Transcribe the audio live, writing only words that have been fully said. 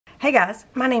Hey guys,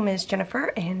 my name is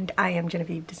Jennifer and I am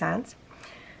Genevieve Designs.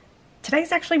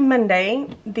 Today's actually Monday,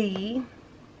 the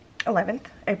 11th,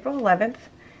 April 11th,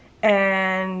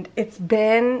 and it's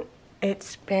been, I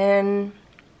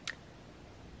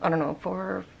don't know,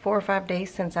 four or 5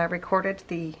 days since I recorded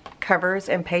the covers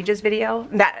and pages video.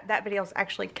 That video is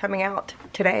actually coming out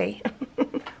today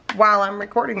while I'm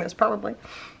recording this probably.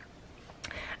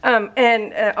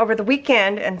 Over the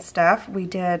weekend and stuff, we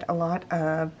did a lot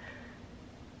of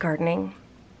gardening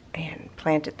and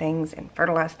planted things and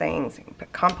fertilized things and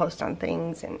put compost on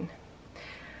things,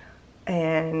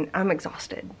 and I'm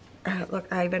exhausted.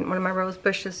 Look, one of my rose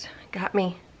bushes got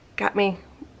me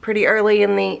pretty early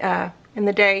in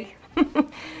the day.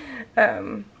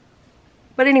 But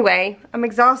anyway, I'm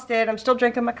exhausted. I'm still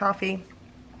drinking my coffee.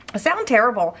 I sound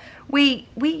terrible.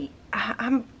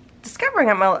 I'm discovering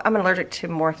I'm allergic to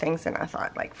more things than I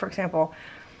thought. Like, for example,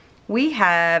 we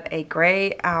have a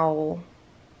gray owl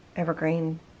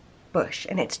evergreen bush,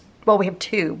 and well, we have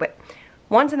two, but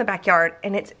one's in the backyard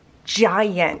and it's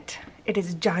giant. It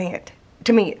is giant.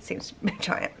 To me, it seems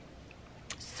giant.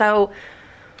 So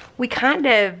we kind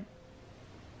of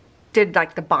did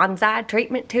like the bonsai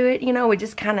treatment to it, you know. We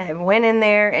just kind of went in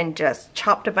there and just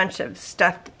chopped a bunch of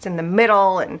stuff that's in the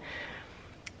middle, and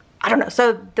I don't know.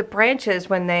 So the branches,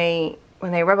 when they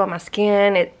rub on my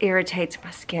skin, it irritates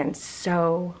my skin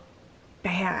so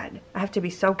bad. I have to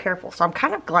be so careful. So I'm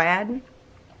kind of glad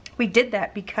we did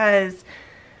that, because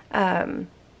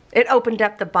it opened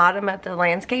up the bottom of the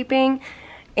landscaping,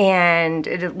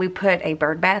 and we put a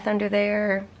bird bath under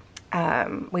there.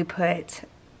 I'll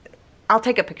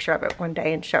take a picture of it one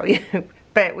day and show you.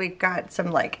 But we've got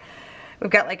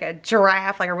we've got like a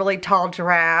giraffe, like a really tall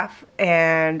giraffe,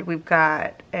 and we've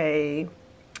got a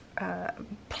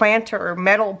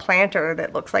metal planter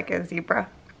that looks like a zebra,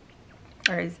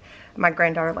 or as my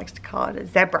granddaughter likes to call it, a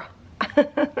zebra.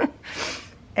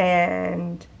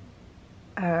 And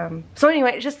so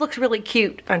anyway, it just looks really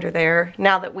cute under there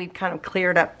now that we've kind of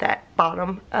cleared up that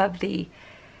bottom of the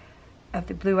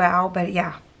blue owl. But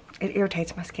yeah, it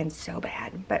irritates my skin so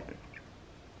bad. But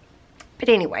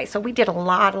anyway, so we did a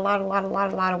lot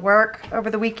of work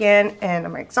over the weekend, and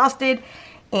I'm exhausted.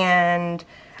 And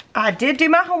I did do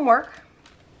my homework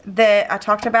that I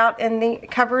talked about in the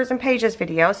covers and pages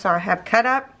video. So I have cut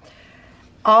up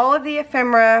all of the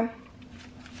ephemera,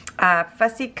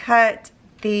 fussy cut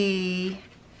the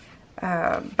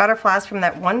butterflies from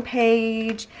that one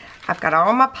page. I've got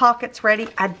all my pockets ready.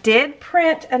 I did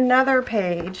print another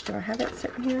page. Do I have it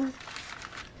sitting here?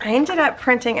 I ended up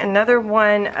printing another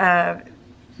one of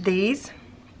these.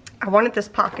 I wanted this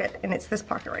pocket, and it's this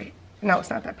pocket right here. No, it's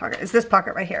not that pocket. It's this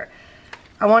pocket right here.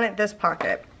 I wanted this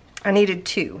pocket. I needed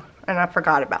two, and I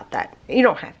forgot about that. You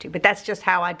don't have to, but that's just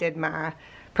how I did my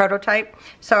prototype.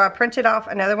 So I printed off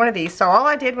another one of these. So all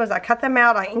I did was I cut them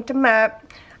out, I inked them up,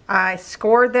 I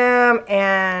scored them,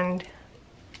 and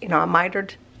you know, I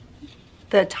mitered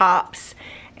the tops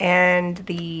and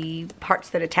the parts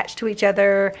that attach to each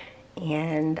other,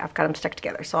 and I've got them stuck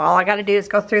together. So all I got to do is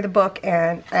go through the book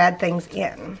and add things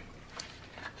in.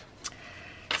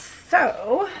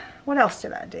 So what else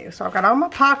did I do? So I've got all my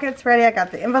pockets ready. I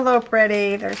got the envelope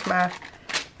ready. There's my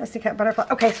fussy cut butterfly.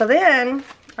 Okay, so then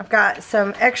I've got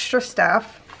some extra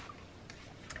stuff,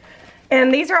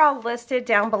 and these are all listed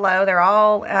down below. They're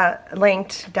all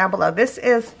linked down below. This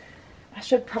is, I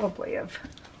should probably have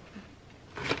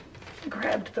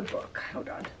grabbed the book. Hold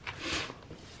on.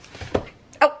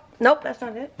 Oh, nope, that's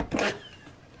not it.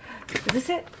 Is this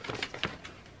it?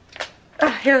 Oh,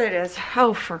 here it is.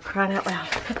 Oh, for crying out loud.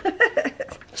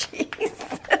 Jeez.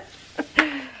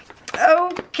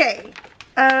 Okay.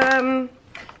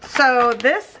 So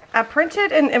this, I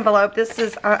printed an envelope. This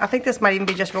is, I think this might even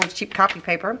be just real cheap copy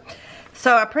paper.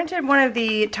 So I printed one of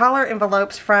the taller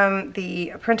envelopes from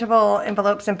the printable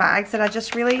envelopes and bags that I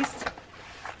just released.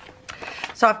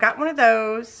 So I've got one of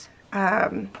those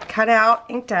cut out,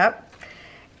 inked up.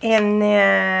 And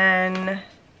then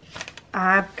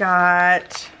I've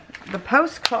got the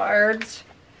postcards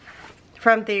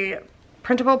from the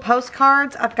printable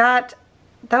postcards. I've got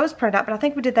those printed out, but I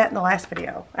think we did that in the last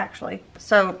video, actually.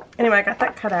 So anyway, I got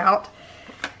that cut out.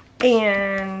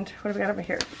 And what do we got over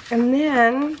here? And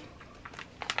then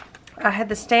I had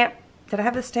the stamp. Did I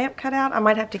have the stamp cut out? I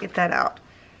might have to get that out.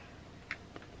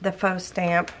 The faux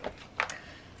stamp. I'm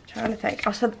trying to think.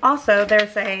 Also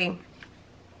there's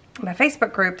my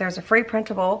Facebook group, there's a free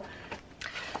printable.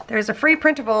 There's a free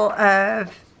printable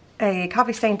of a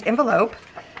coffee stained envelope,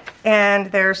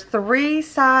 and there's 3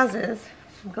 sizes.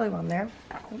 Some glue on there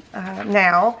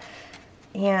now,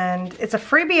 and it's a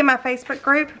freebie in my Facebook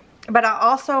group, but I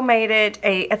also made it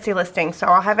a Etsy listing, so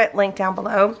I'll have it linked down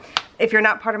below. if you're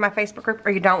not part of my Facebook group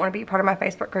or you don't want to be part of my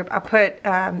Facebook group, I put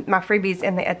my freebies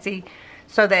in the Etsy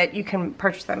so that you can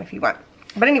purchase them if you want.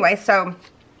 But anyway, so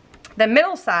the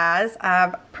middle size,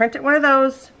 I've printed one of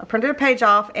those. I printed a page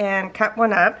off and cut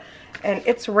one up, and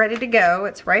it's ready to go.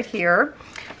 It's right here.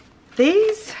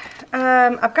 These,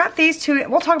 I've got these two.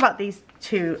 We'll talk about these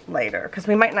two later because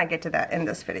we might not get to that in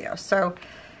this video. So,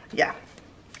 yeah.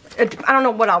 I don't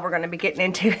know what all we're going to be getting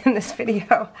into in this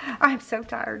video. I'm so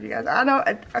tired, you guys. I know.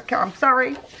 Okay, I'm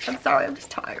sorry. I'm sorry. I'm just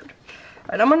tired. All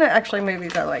right, I'm going to actually move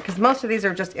these out of the way because most of these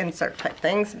are just insert type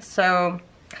things. So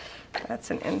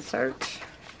that's an insert.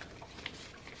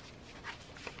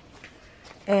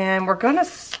 And we're going to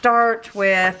start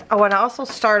with, oh, and I also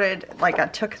started, like I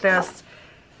took this,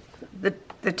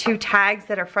 the two tags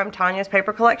that are from Tanya's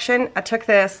paper collection. I took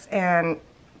this and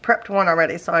prepped one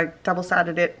already, so I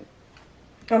double-sided it.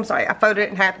 I'm sorry, I folded it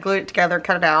in half, glued it together,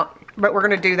 cut it out. But we're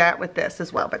going to do that with this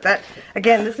as well. But that,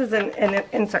 again, this is an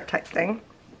insert type thing.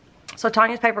 So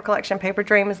Tanya's paper collection, Paper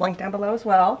Dream, is linked down below as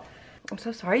well. I'm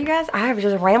so sorry, you guys. I have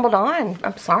just rambled on.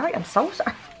 I'm sorry. I'm so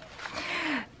sorry.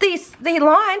 The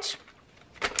launch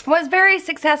was very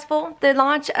successful. The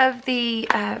launch of the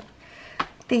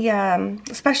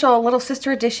special Little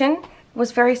Sister edition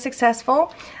was very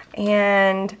successful.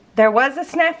 And there was a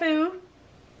snafu.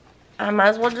 I might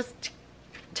as well just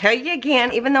tell you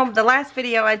again, even though the last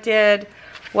video I did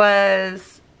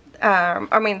was,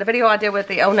 the video I did with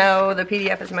the, oh no, the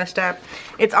PDF is messed up.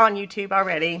 It's on YouTube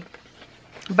already.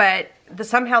 But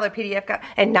somehow the PDF got,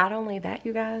 and not only that,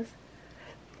 you guys,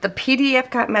 the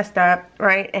PDF got messed up,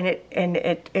 right? And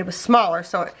it was smaller.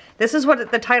 So this is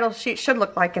what the title sheet should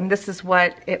look like, and this is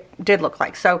what it did look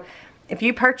like. So if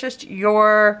you purchased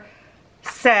your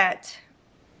set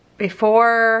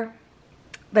before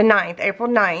the 9th, April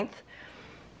 9th,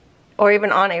 or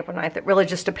even on April 9th, it really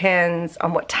just depends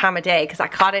on what time of day, because I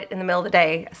caught it in the middle of the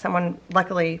day. Someone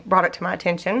luckily brought it to my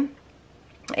attention.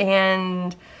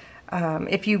 And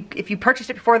if you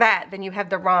purchased it before that, then you have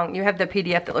the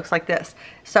PDF that looks like this.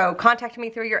 So contact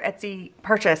me through your Etsy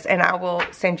purchase and I will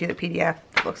send you the PDF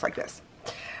that looks like this.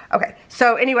 Okay,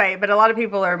 so anyway, but a lot of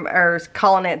people are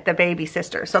calling it the baby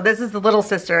sister. So this is the little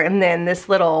sister, and then this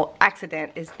little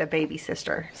accident is the baby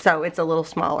sister. So it's a little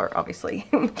smaller,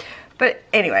 obviously. But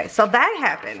anyway, so that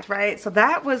happened, right? So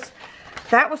that was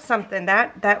something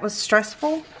that was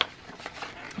stressful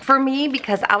for me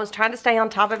because I was trying to stay on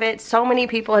top of it. So many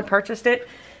people had purchased it,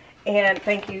 and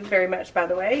thank you very much, by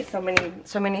the way. So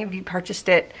many of you purchased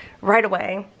it right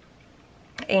away,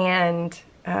 and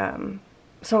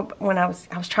so when I was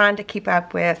trying to keep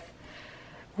up with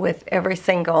every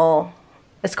single,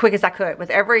 as quick as I could,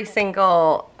 with every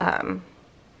single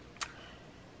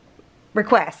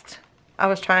request. I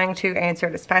was trying to answer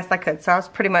it as fast as I could. So I was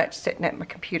pretty much sitting at my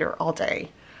computer all day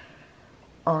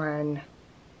on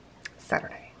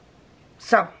Saturday.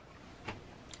 So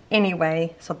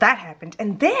anyway, so that happened.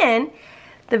 And then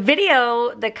the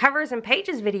video, the covers and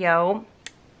pages video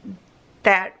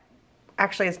that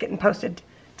actually is getting posted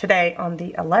today on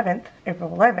the 11th, April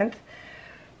 11th,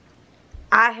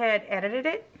 I had edited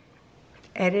it,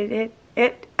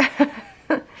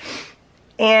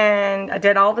 and I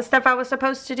did all the stuff I was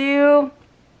supposed to do,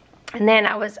 and then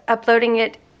I was uploading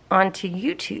it onto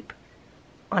YouTube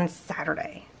on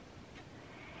Saturday,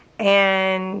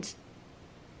 and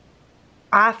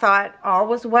I thought all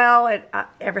was well.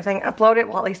 Everything uploaded,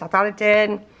 well, at least I thought it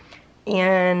did.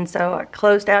 And so I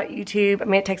closed out YouTube. I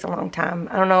mean, it takes a long time.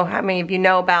 I don't know how many of you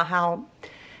know about how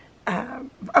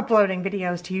uploading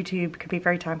videos to YouTube could be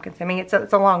very time consuming. It's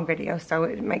a long video, so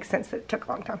it makes sense that it took a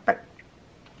long time. But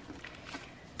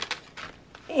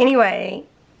anyway,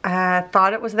 I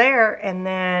thought it was there, and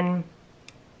then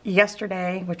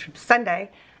yesterday, which was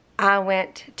Sunday, I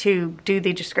went to do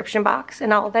the description box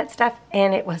and all of that stuff,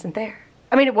 and it wasn't there.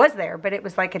 I mean, it was there, but it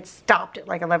was like it stopped at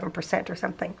like 11% or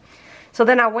something. So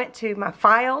then I went to my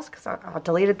files, because I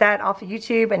deleted that off of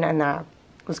YouTube, and then I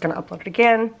was going to upload it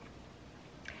again.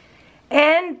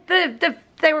 And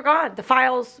they were gone. The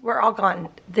files were all gone.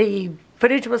 The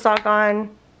footage was all gone.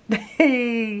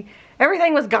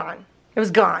 Everything was gone. It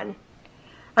was gone.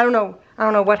 I don't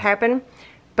know what happened,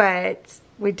 but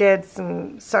we did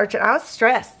some searching. I was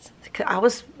stressed. I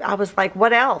was like,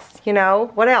 what else? You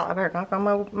know, what else? I better knock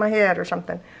on my head or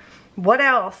something. What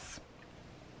else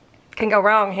can go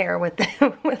wrong here with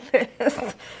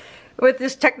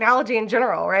this technology in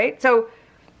general, right? So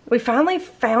we finally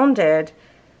found it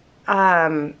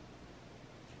in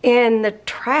the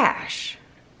trash.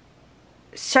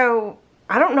 So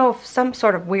I don't know if some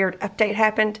sort of weird update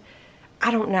happened.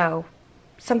 I don't know.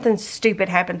 something stupid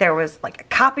happened. There was like a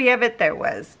copy of it. There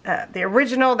was the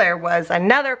original. There was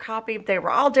another copy. They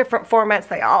were all different formats.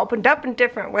 They all opened up in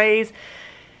different ways.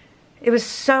 It was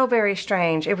so very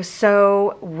strange. It was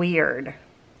so weird.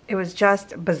 It was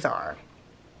just bizarre.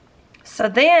 So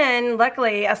then,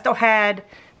 luckily, I still had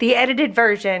the edited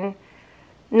version,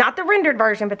 not the rendered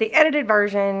version, but the edited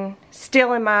version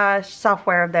still in my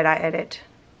software that I edit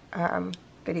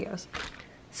videos.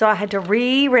 So I had to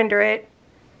re-render it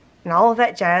and all of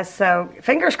that jazz. So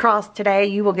fingers crossed today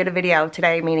you will get a video.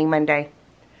 Today, meaning Monday,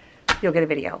 you'll get a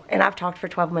video. And I've talked for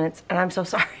 12 minutes and I'm so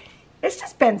sorry. It's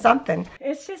just been something.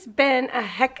 It's just been a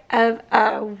heck of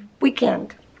a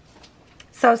weekend.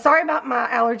 So sorry about my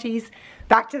allergies.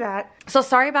 Back to that. So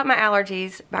sorry about my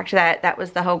allergies. Back to that. That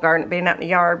was the whole garden, being out in the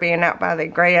yard, being out by the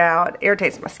gray out. It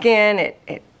irritates my skin.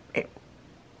 It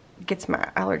gets my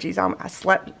allergies on. I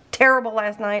slept terrible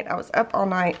last night. I was up all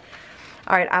night.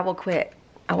 All right, I will quit.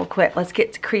 I will quit. Let's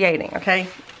get to creating, okay?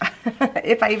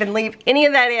 If I even leave any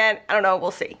of that in, I don't know.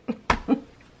 We'll see.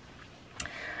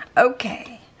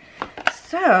 Okay.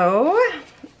 So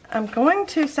I'm going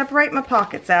to separate my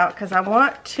pockets out because I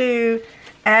want to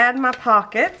add my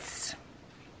pockets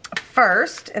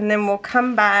first, and then we'll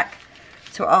come back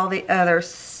to all the other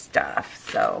stuff.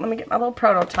 So let me get my little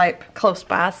prototype close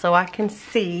by so I can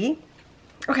see.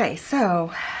 Okay,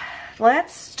 so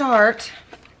let's start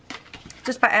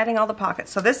just by adding all the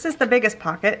pockets. So this is the biggest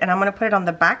pocket, and I'm going to put it on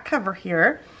the back cover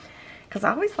here because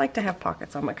I always like to have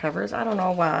pockets on my covers. I don't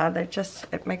know why.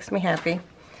 It makes me happy.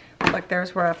 Look,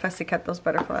 there's where I fussy cut those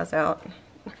butterflies out.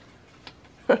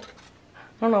 I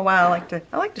don't know why I like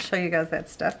to show you guys that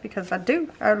stuff because I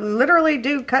literally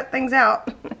do cut things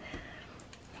out.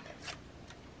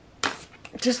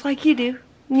 Just like you do.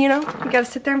 You know, you gotta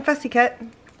sit there and fussy cut.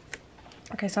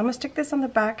 Okay, so I'm gonna stick this on the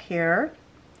back here.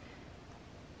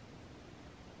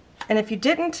 And if you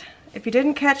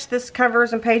didn't catch this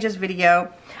covers and pages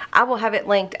video, I will have it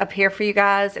linked up here for you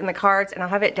guys in the cards, and I'll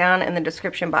have it down in the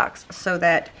description box so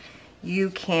that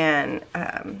you can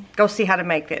go see how to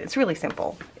make it. It's really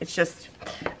simple. It's just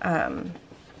the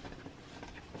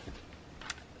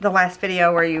last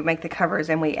video where you make the covers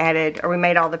and we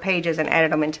made all the pages and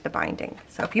added them into the binding.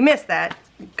 So if you missed that,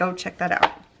 go check that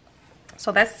out.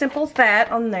 So that's simple as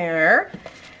that on there.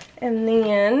 And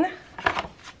then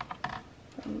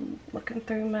I'm looking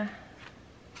through my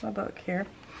book here.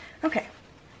 Okay.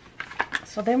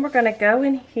 So then we're gonna go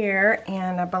in here,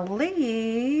 and I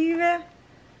believe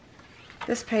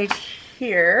this page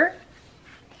here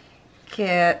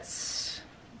gets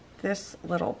this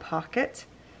little pocket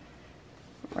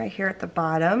right here at the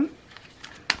bottom.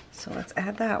 So let's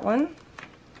add that one.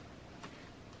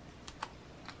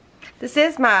 This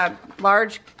is my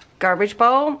large garbage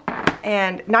bowl,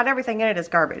 and not everything in it is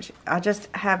garbage. I just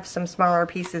have some smaller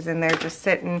pieces in there just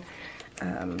sitting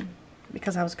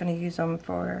because I was going to use them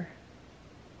for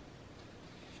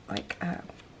like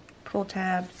pull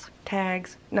tags,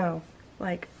 no,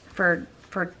 like for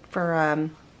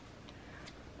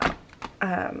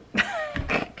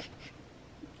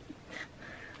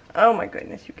oh my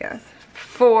goodness, you guys,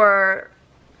 for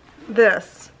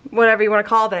this, whatever you want to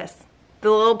call this,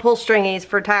 the little pull stringies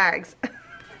for tags.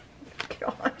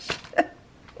 Gosh.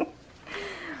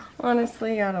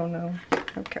 Honestly, I don't know.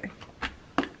 Okay.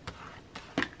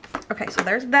 Okay, so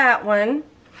there's that one.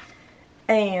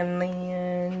 And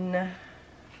then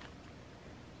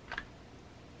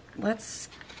let's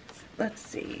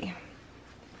see.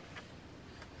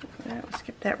 We'll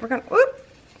skip that. We're gonna, whoop!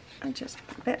 I just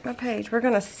bent my page. We're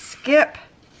gonna skip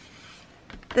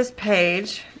this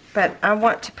page, but I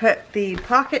want to put the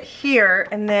pocket here,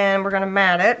 and then we're gonna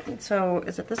mat it. So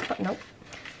is it this? Nope.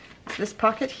 It's this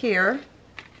pocket here.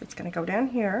 It's gonna go down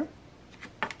here.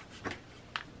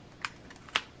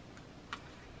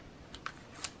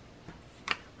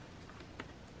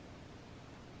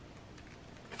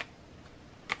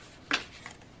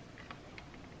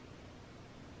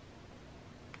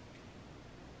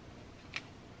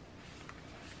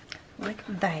 Like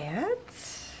that.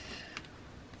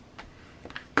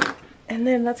 And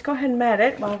then let's go ahead and mat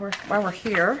it while we're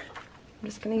here. I'm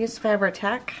just going to use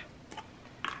Fabri-Tac.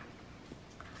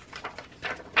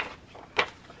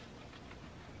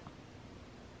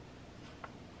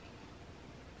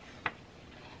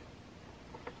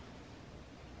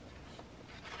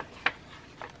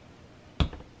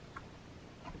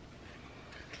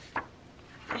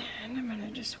 And I'm going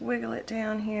to just wiggle it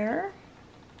down here.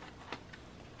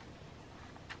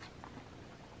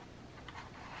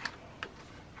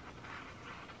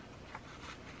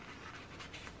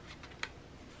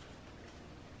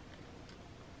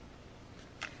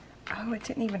 Oh, it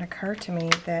didn't even occur to me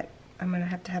that I'm going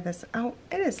to have this. Oh,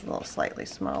 it is a little slightly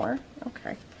smaller.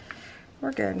 Okay,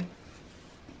 we're good.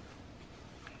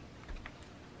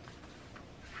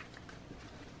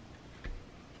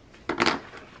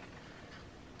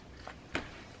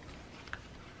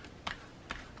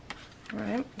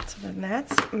 Alright, so then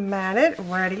that's matted,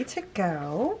 ready to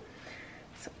go.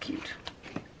 So cute.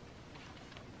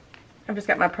 I've just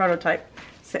got my prototype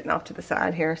sitting off to the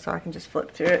side here so I can just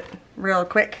flip through it real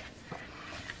quick.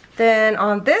 Then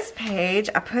on this page,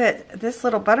 I put this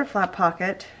little butterfly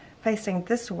pocket facing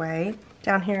this way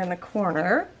down here in the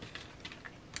corner.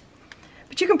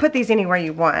 But you can put these anywhere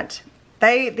you want.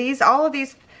 All of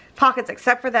these pockets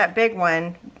except for that big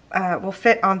one will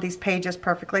fit on these pages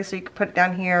perfectly. So you can put it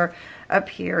down here, up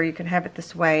here. You can have it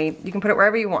this way. You can put it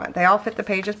wherever you want. They all fit the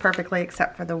pages perfectly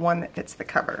except for the one that fits the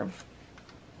cover.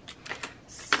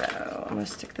 So I'm going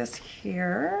to stick this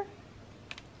here.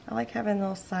 I like having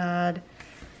little side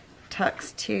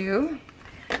tucks too.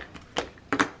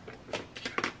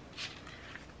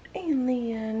 And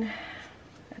then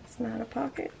that's not a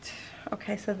pocket.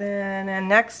 Okay, so then the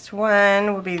next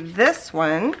one will be this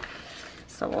one.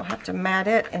 So we'll have to mat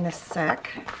it in a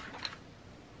sec.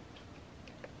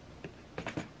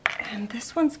 And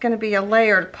this one's going to be a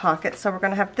layered pocket. So we're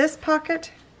going to have this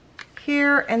pocket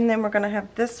here, and then we're going to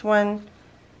have this one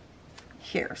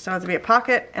here. So it's going to be a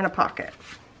pocket and a pocket.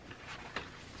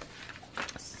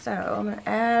 So I'm going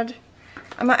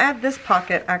to add this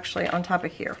pocket actually on top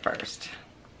of here first.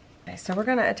 Okay, so we're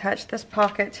going to attach this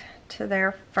pocket to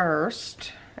there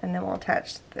first, and then we'll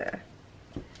attach the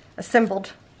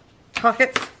assembled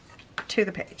pockets to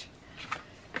the page.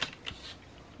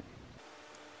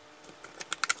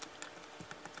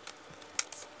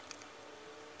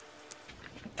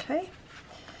 Okay,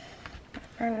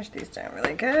 varnish these down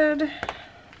really good.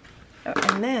 Oh,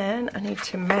 and then I need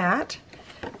to mat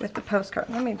with the postcard.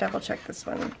 Let me double check this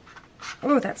one.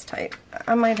 Oh, that's tight.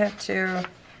 I might have to,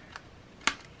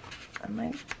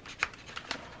 I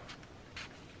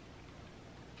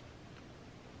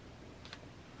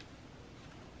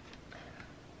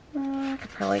could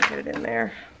probably get it in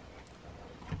there.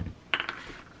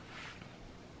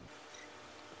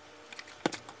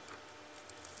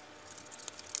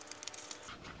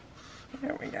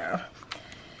 There we go.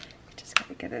 Just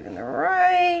gotta get it in the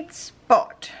right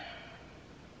spot.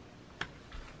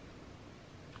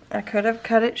 I could have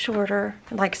cut it shorter,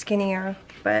 like skinnier,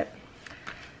 but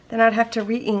then I'd have to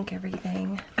re-ink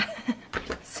everything.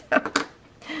 So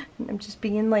I'm just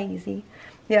being lazy.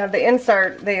 Yeah, the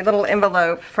insert, the little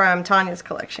envelope from Tanya's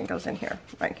collection goes in here,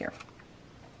 right here.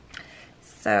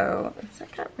 So, is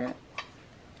that got rid?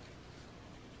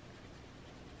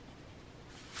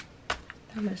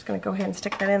 I'm just going to go ahead and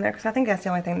stick that in there because I think that's the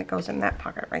only thing that goes in that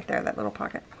pocket right there, that little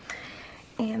pocket.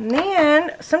 And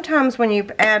then, sometimes when you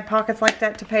add pockets like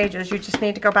that to pages, you just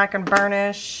need to go back and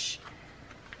burnish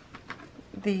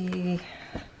the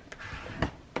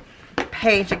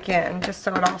page again, just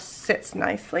so it all sits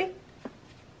nicely.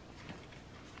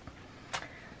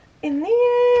 And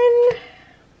then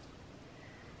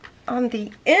on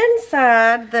the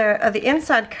inside, the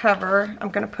inside cover, I'm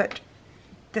going to put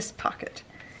this pocket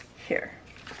here.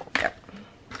 Yep.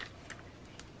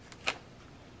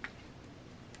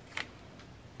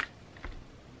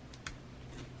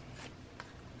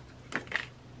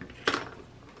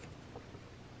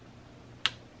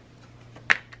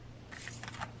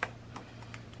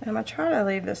 And I'm going to try to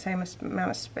leave the same amount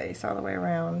of space all the way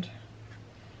around.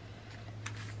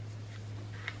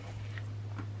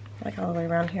 Like all the way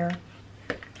around here,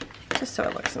 just so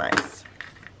it looks nice.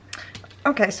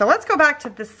 Okay, so let's go back to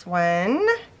this one.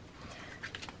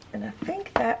 And I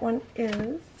think that one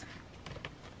is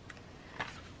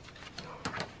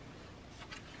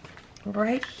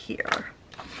right here.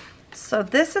 So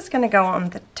this is going to go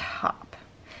on the top.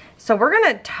 So we're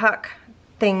going to tuck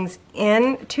things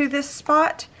into this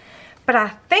spot, but I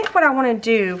think what I want to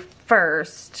do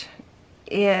first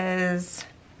is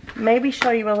maybe show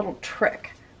you a little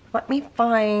trick. Let me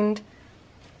find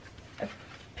a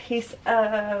piece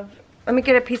of, let me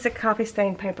get a piece of coffee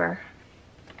stain paper.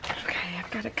 Okay,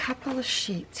 I've got a couple of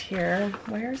sheets here.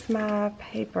 Where's my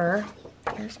paper?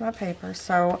 Here's my paper.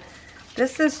 So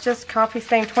this is just coffee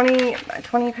stain,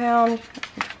 20 pound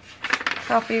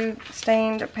coffee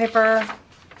stained paper,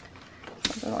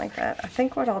 something like that. I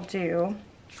think what I'll do,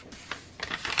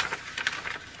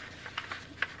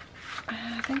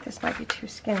 I think this might be too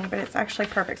skinny, but it's actually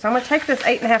perfect. So I'm going to take this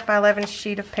 8.5 by 11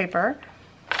 sheet of paper,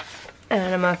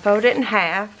 and I'm going to fold it in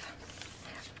half.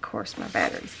 Of course, my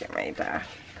battery's getting ready to die.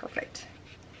 Perfect.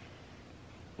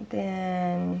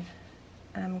 Then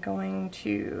I'm going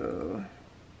to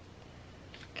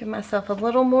give myself a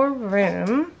little more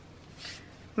room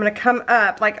going to come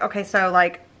up, like, okay, so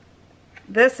like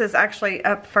this is actually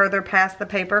up further past the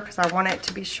paper because I want it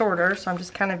to be shorter, so I'm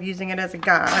just kind of using it as a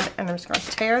guide, and I'm just going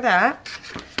to tear that.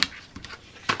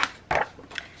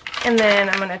 And then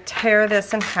I'm going to tear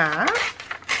this in half,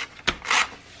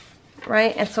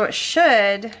 right? And so it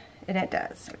should, and it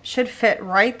does, it should fit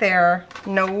right there,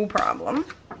 no problem.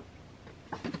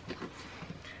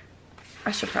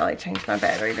 I should probably change my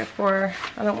battery before,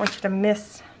 I don't want you to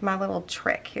miss my little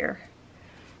trick here.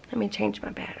 Let me change my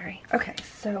battery. Okay,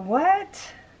 so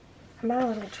what my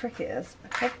little trick is,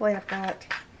 hopefully I've got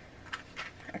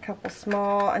a couple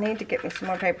small, I need to get me some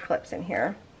more paper clips in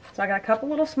here. So I got a couple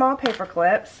little small paper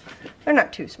clips. They're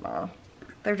not too small.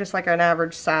 They're just like an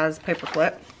average size paper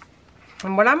clip.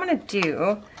 And what I'm gonna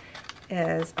do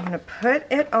is I'm gonna put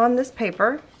it on this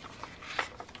paper,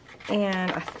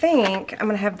 and I think I'm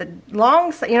gonna have the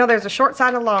long side, you know, there's a short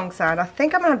side and a long side. I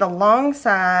think I'm gonna have the long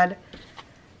side,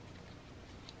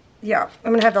 yeah,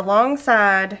 I'm gonna have the long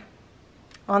side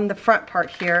on the front part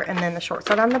here and then the short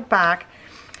side on the back.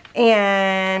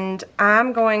 And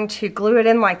I'm going to glue it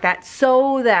in like that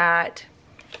so that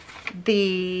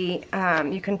the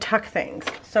you can tuck things.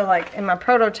 So like in my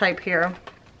prototype here,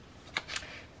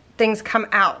 things come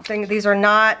out. These are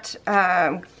not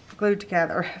glued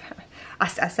together. I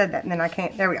said that and then I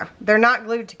can't, there we go. They're not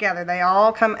glued together, they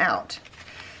all come out.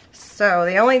 So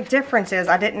the only difference is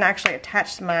I didn't actually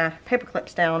attach my paper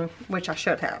clips down, which I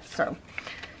should have. So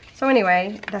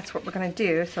anyway, that's what we're gonna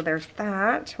do. So there's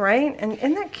that, right? And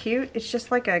isn't that cute? It's just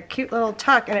like a cute little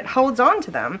tuck, and it holds on to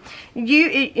them.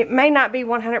 It may not be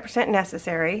 100%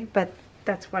 necessary, but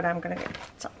that's what I'm gonna do.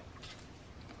 So,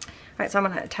 all right, so I'm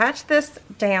gonna attach this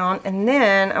down, and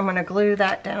then I'm gonna glue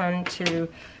that down to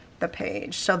the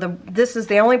page. So this is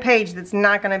the only page that's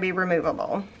not gonna be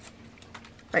removable.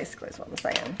 Basically, is what I'm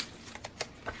saying.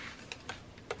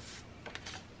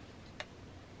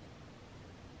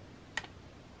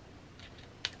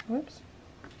 Whoops.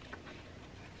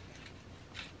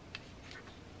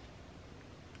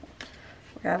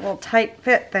 We got a little tight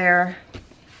fit there.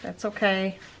 That's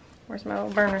okay. Where's my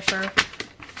little burnisher?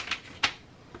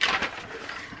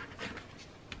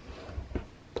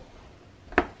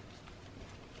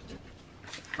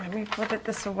 Let me flip it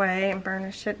this away and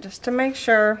burnish it just to make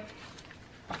sure.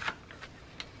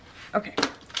 Okay.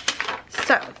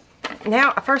 So,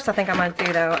 now, first I think I'm going to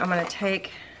do though, I'm going to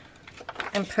take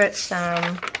and put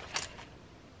some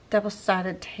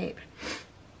double-sided tape,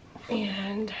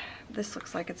 and this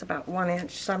looks like it's about 1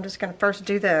 inch, so I'm just going to first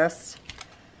do this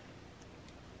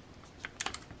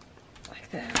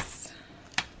like this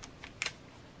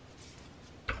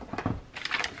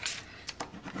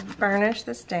and burnish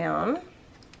this down.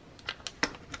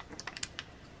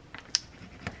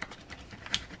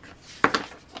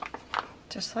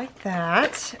 Just like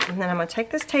that, and then I'm going to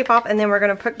take this tape off, and then we're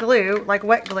going to put glue, like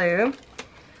wet glue,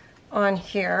 on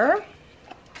here.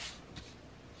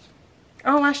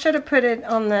 Oh, I should have put it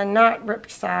on the not ripped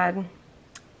side.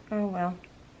 Oh well,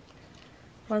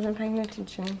 wasn't paying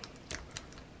attention.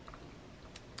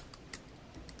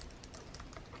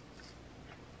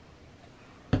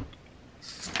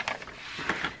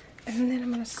 And then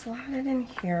I'm going to slide it in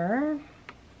here.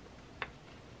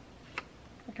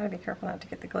 I gotta be careful not to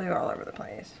get the glue all over the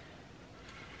place.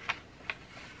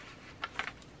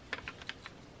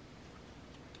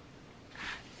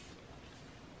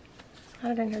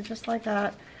 Slide it in here just like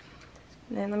that.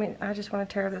 And then I just want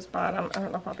to tear this bottom. I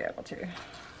don't know if I'll be able to.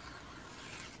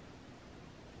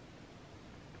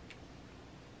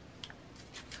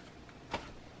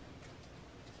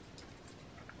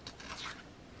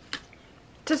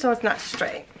 Just so it's not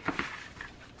straight.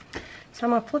 So I'm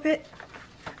gonna flip it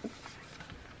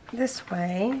this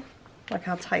way. Look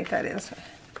how tight that is.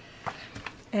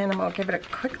 And I'm gonna give it a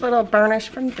quick little burnish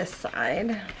from this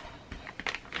side.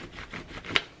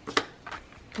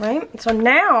 Right, so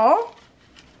now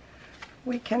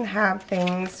we can have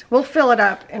things, we'll fill it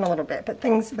up in a little bit, but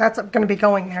that's going to be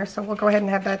going there, so we'll go ahead and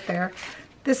have that there.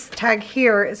 This tag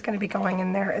here is going to be going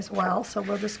in there as well, so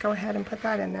we'll just go ahead and put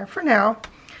that in there for now.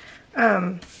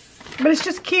 But it's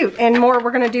just cute, and we're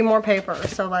going to do more paper,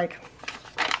 so like,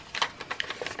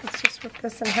 let's just rip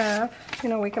this in half. You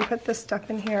know, we can put this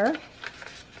stuff in here.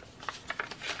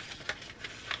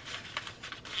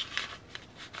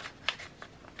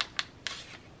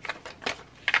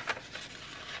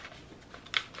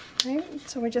 Right,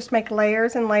 so we just make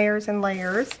layers and layers and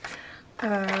layers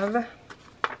of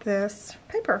this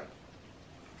paper.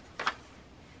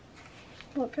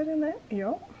 Look good in there?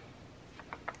 Yep.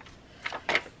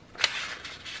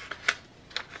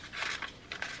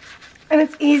 And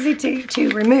it's easy to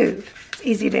remove. It's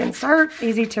easy to insert,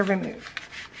 easy to remove.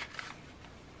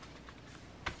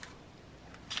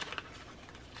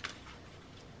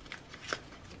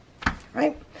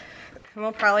 right? And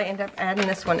we'll probably end up adding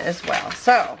this one as well.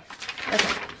 So,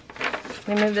 okay.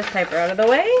 Let me move this paper out of the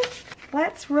way.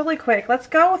 Let's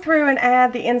go through and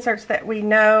add the inserts that we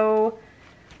know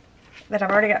that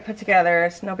I've already got put together.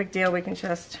 It's no big deal. We can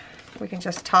just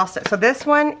toss it. So this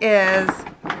one is,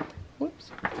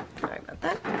 whoops, sorry about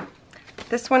that.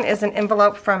 This one is an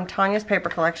envelope from Tanya's paper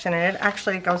collection, and it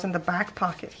actually goes in the back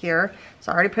pocket here.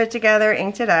 So I already put it together,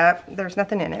 inked it up. There's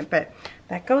nothing in it, but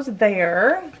that goes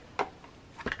there.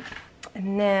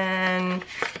 And then,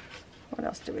 what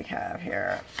else do we have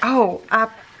here? Oh, I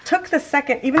took the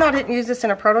second, even though I didn't use this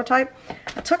in a prototype,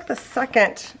 I took the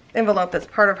second envelope that's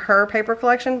part of her paper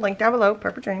collection, link down below,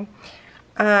 Purple Dream.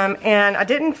 And I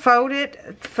didn't fold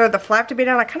it for the flap to be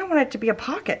down. I kind of wanted it to be a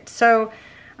pocket. So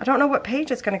I don't know what page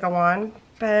it's going to go on,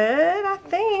 but I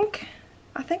think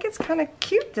it's kind of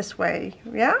cute this way.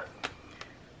 Yeah?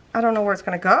 I don't know where it's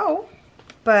going to go,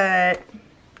 but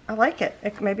I like it.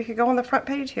 Maybe it could go on the front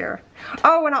page here.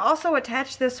 Oh, and I also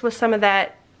attached this with some of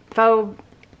that faux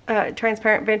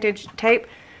transparent vintage tape.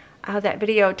 That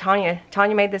video, Tanya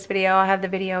made this video. I have the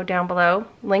video down below,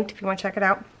 linked if you want to check it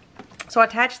out. So I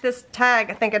attached this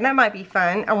tag, thinking that might be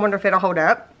fun. I wonder if it'll hold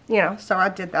up, you know, so I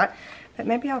did that. But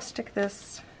maybe I'll stick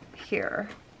this here.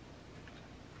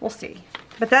 We'll see.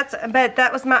 But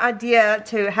that was my idea,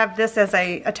 to have this as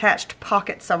a attached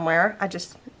pocket somewhere. I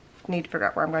just need to figure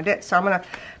out where I'm going to do it. So I'm going to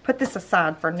put this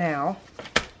aside for now.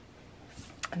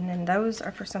 And then those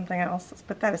are for something else. Let's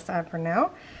put that aside for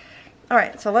now. All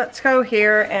right, so let's go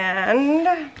here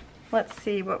and let's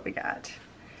see what we got.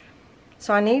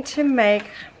 So I need to make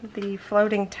the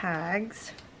floating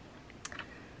tags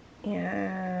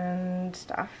and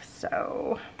stuff.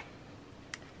 So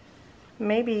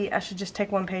maybe I should just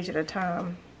take one page at a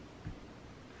time.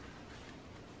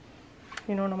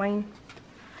 You know what I mean?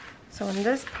 So in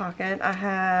this pocket, I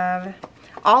have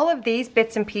all of these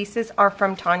bits and pieces are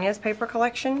from Tanya's paper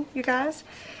collection, you guys.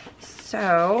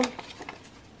 So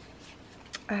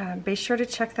be sure to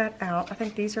check that out. I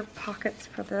think these are pockets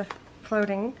for the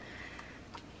floating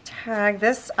tag.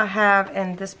 This I have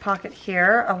in this pocket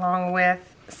here, along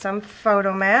with some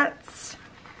photo mats.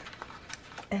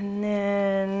 And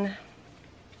then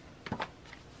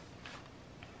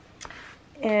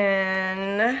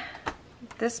in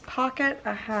this pocket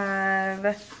I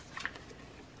have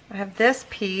this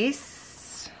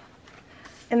piece,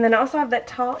 and then I also have that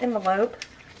tall envelope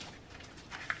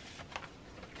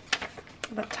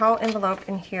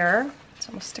in here. So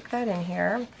I'm gonna stick that in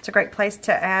here. It's a great place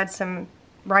to add some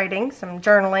writing, some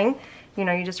journaling. You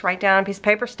know, you just write down a piece of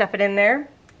paper, stuff it in there,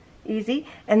 easy.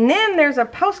 And then there's a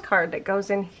postcard that goes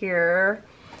in here,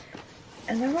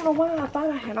 and I don't know why I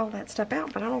thought I had all that stuff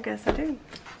out, but I don't guess I do.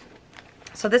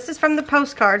 So this is from the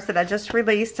postcards that I just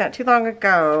released not too long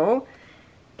ago.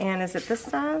 And is it this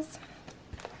size?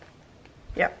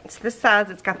 Yep, it's this size.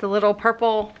 It's got the little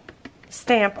purple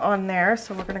stamp on there,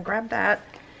 so we're gonna grab that.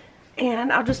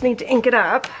 And I'll just need to ink it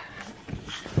up.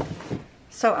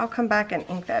 So I'll come back and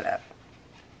ink that up.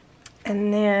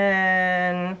 And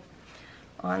then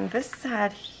on this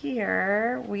side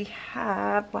here, we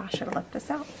have, well, I should have left this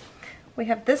out. We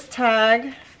have this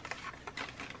tag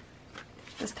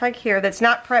here that's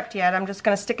not prepped yet. I'm just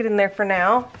gonna stick it in there for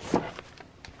now.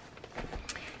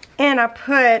 And I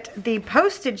put the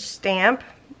postage stamp,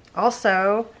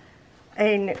 also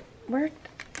where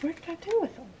did I do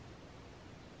with them?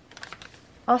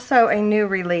 Also a new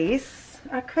release.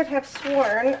 I could have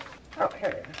sworn, oh, here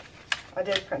it is. I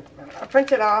did print them out. I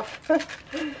printed off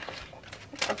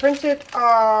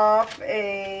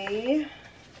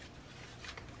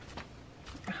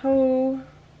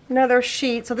another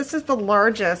sheet. So this is the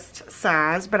largest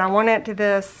size, but I wanted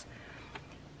this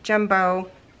jumbo.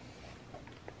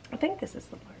 I think this is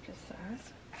the largest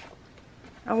size.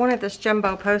 I wanted this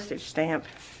jumbo postage stamp.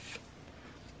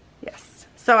 Yes.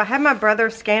 So I had my brother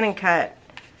scan and cut,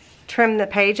 trim the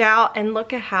page out, and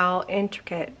look at how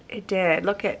intricate it did.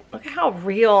 Look at how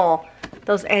real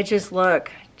those edges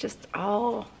look. Just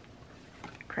all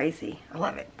crazy. I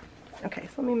love it. Okay,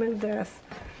 so let me move this.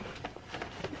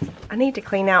 I need to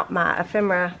clean out my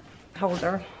ephemera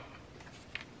holder.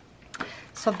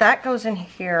 So that goes in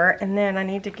here, and then I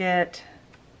need to get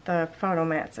the photo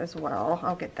mats as well.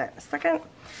 I'll get that in a second.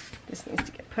 This needs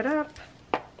to get put up.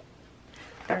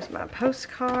 There's my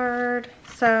postcard.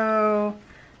 So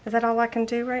is that all I can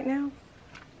do right now?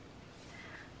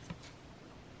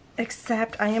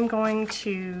 Except I am going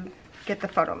to get the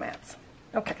photo mats.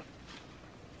 Okay.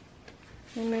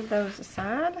 Let me move those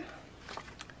aside.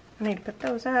 I need to put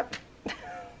those up.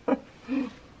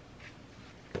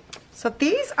 So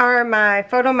these are my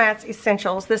Photo Mats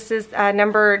Essentials. This is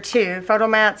number 2, Photo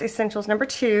Mats Essentials number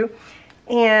 2.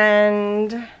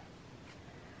 and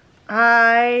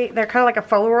they're kind of like a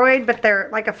Polaroid, but they're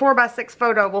like a 4x6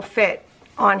 photo will fit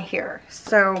on here.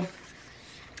 So,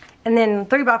 and then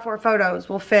 3x4 photos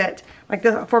will fit, like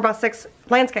the 4x6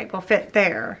 landscape will fit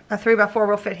there. A 3x4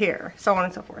 will fit here, so on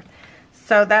and so forth.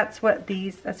 So that's what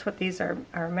these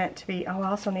are meant to be. Oh, I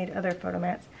also need other photo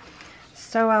mats.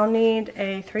 So I'll need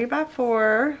a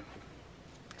 3x4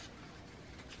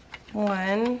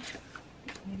 one.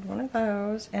 I need one of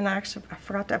those. And I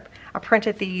forgot to, I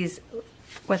printed these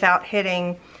without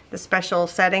hitting the special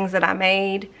settings that I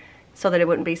made so that it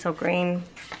wouldn't be so green.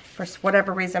 For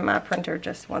whatever reason, my printer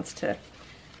just wants to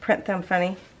print them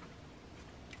funny.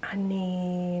 I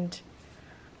need,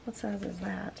 what size is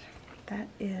that? That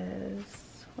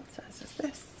is, what size is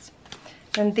this?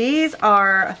 And these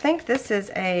are, I think this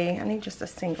is a, I need just a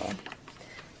single.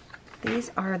 These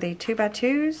are the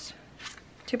 2x2s,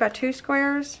 2x2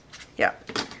 squares. Yeah,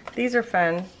 these are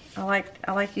fun. I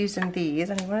like using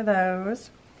these. I need one of those.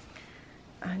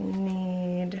 I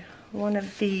need one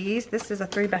of these. This is a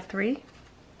 3x3.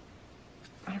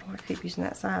 I don't know why I keep using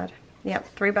that side.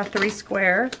 Yep, 3x3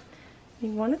 square.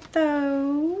 Need one of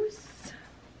those.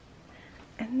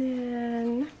 And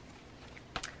then,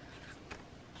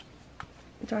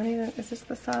 do I need, is this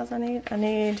the size I need? I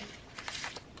need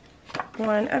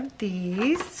one of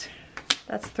these.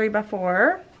 That's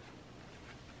 3x4.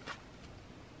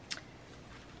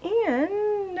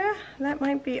 And that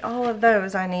might be all of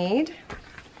those I need.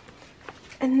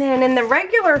 And then in the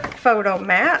regular photo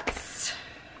mats,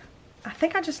 I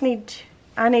think I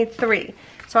need 3.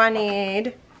 So I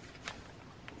need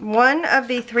one of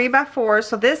the 3x4s.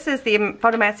 So this is the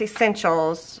Photomats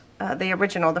Essentials, the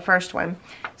original, the first one.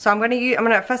 So I'm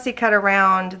gonna fussy cut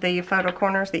around the photo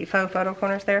corners, the faux photo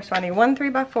corners there. So I need one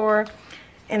 3x4,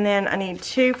 and then I need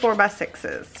 2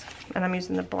 4x6s, and I'm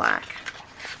using the black.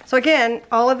 So again,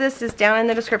 all of this is down in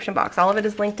the description box. All of it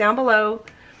is linked down below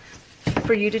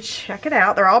for you to check it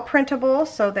out. They're all printable,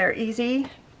 so they're easy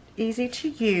to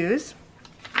use.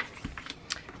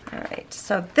 All right,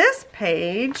 so this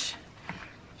page,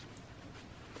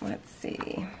 let's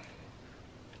see.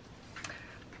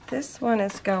 This one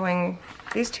is going,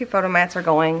 these 2 photo mats are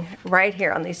going right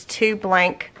here on these 2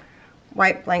 blank,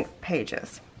 white blank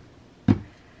pages.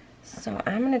 So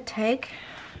I'm gonna take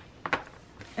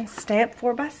and stamp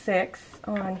 4x6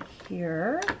 on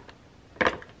here.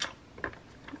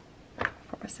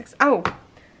 4x6. Oh,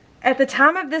 at the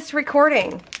time of this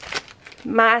recording,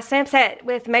 my stamp set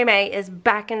with May May is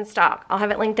back in stock. I'll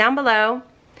have it linked down below.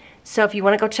 So if you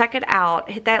want to go check it out,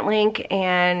 hit that link.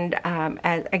 And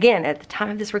again, at the time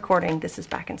of this recording, this is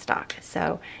back in stock.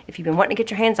 So if you've been wanting to get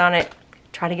your hands on it,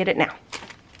 try to get it now.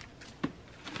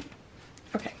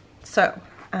 Okay, so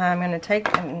I'm going to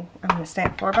take and I'm going to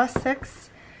stamp 4x6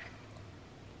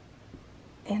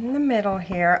 in the middle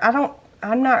here.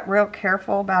 I'm not real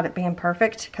careful about it being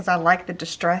perfect because I like the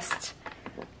distressed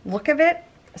look of it.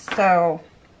 So,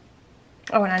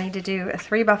 oh, and I need to do a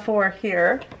 3x4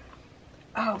 here.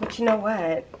 Oh, but you know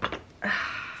what?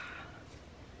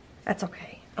 That's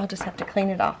okay. I'll just have to clean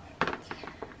it off.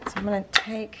 So I'm going to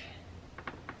take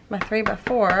my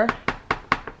 3x4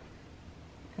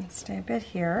 and stamp it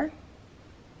here.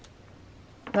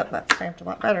 Oh, that stamped a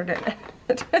lot better, didn't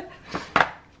it?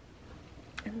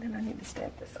 And then I need to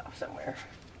stamp this off somewhere.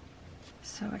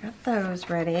 So I got those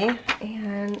ready,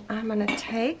 and I'm going to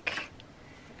take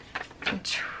and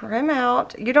trim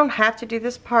out. You don't have to do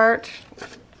this part.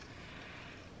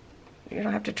 You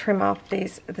don't have to trim off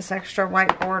this extra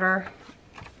white border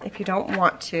if you don't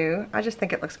want to. I just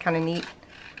think it looks kind of neat.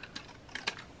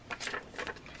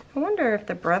 I wonder if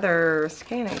the Brother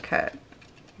Scan and Cut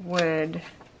would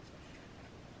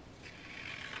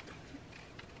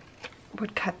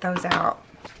cut those out,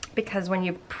 because when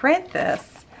you print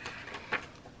this,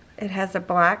 it has a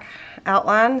black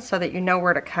outline so that you know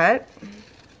where to cut,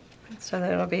 so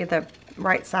that it'll be the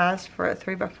right size for a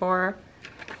 3x4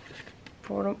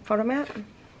 photo mat.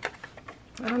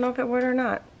 I don't know if it would or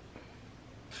not.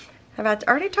 Have I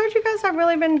already told you guys I've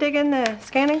really been digging the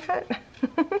Scan and Cut?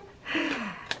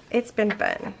 It's been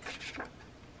fun.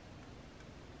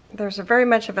 There's very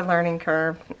much of a learning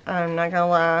curve. I'm not gonna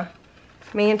lie.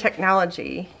 Me and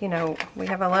technology, you know, we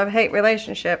have a love-hate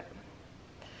relationship.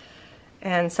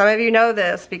 And some of you know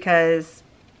this because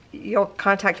you'll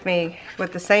contact me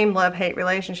with the same love-hate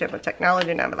relationship with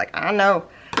technology, and I'll be like, I know.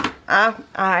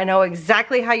 I know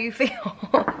exactly how you feel.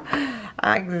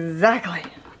 Exactly.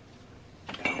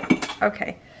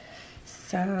 Okay,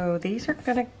 so these are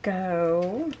gonna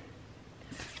go,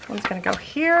 one's gonna go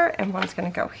here and one's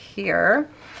gonna go here.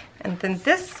 And then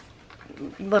this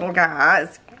little guy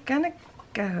is gonna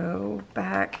go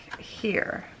back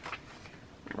here.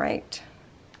 right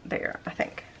there, I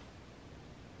think.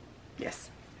 Yes.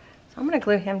 So I'm going to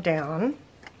glue him down.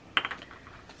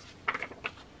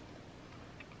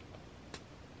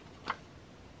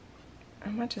 I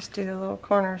might just do the little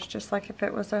corners just like if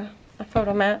it was a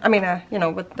photo mat. I mean, you know,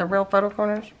 with the real photo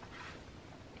corners.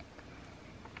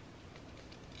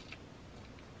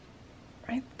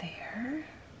 Right there.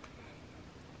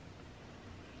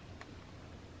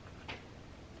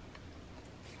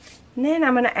 And then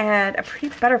I'm going to add a pretty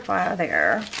butterfly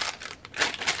there.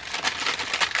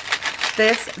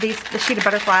 The sheet of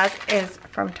butterflies is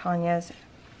from Tanya's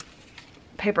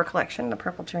paper collection, the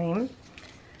Purple Dream.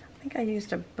 I think I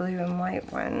used a blue and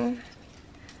white one.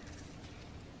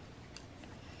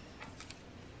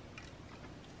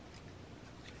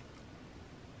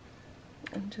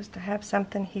 And just to have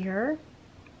something here.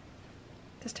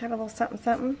 Just have a little something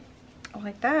something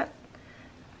like that.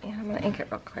 And I'm going to ink it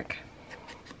real quick.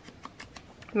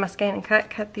 My scan and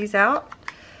cut these out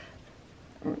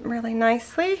really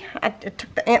nicely. I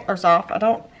took the antlers off. I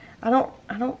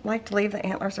don't like to leave the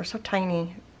antlers. They're so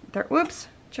tiny. They're, whoops,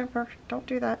 Chomper, don't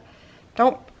do that.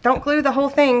 Don't glue the whole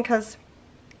thing because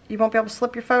you won't be able to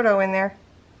slip your photo in there.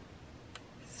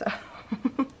 So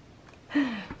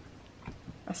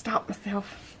I stopped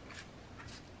myself.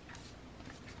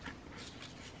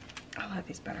 I love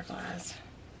these butterflies.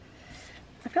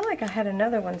 I feel like I had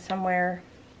another one somewhere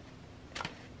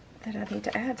that I need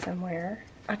to add somewhere.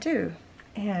 I do.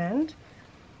 And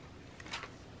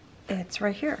it's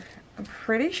right here. I'm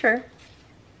pretty sure.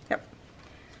 Yep.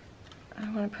 I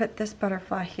want to put this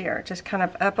butterfly here, just kind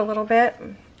of up a little bit.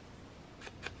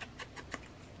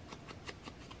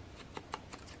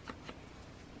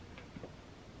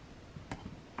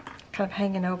 Kind of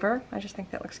hanging over. I just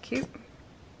think that looks cute.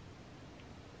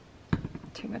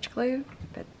 Too much glue,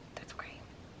 but that's okay.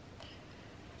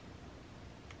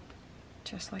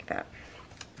 Just like that.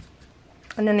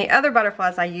 And then the other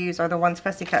butterflies I use are the ones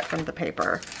fussy cut from the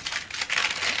paper,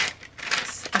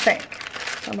 I think.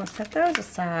 So I'm going to set those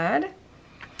aside.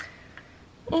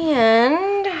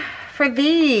 And for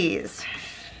these,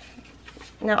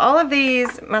 now all of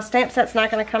these, my stamp set's not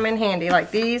going to come in handy.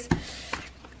 Like these,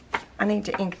 I need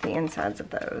to ink the insides of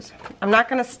those. I'm not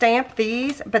going to stamp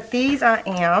these, but these I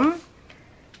am.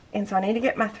 And so I need to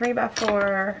get my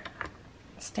 3x4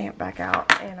 stamp back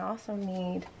out. And I also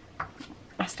need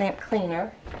a stamp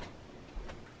cleaner.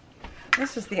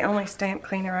 This is the only stamp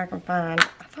cleaner I can find.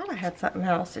 I thought I had something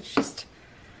else. It's just,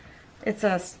 it's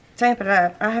a Stamp It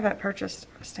Up. I haven't purchased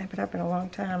Stamp It Up in a long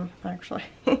time, actually.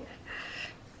 Okay.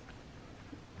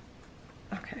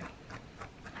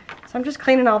 So I'm just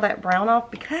cleaning all that brown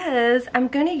off because I'm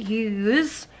gonna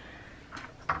use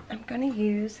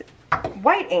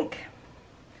white ink.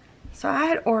 So I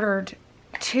had ordered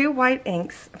 2 white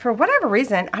inks. For whatever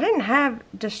reason, I didn't have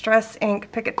Distress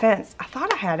Ink Picket Fence. I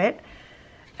thought I had it,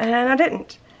 and I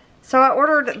didn't. So I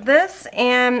ordered this,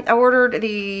 and I ordered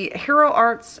the Hero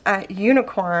Arts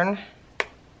Unicorn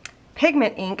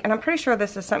Pigment Ink, and I'm pretty sure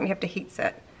this is something you have to heat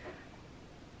set.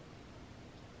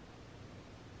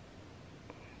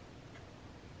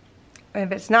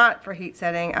 If it's not for heat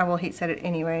setting, I will heat set it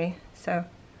anyway. So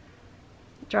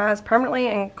dries permanently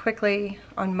and quickly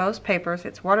on most papers.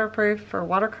 It's waterproof for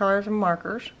watercolors and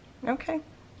markers. Okay.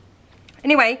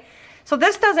 Anyway, so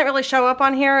this doesn't really show up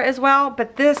on here as well,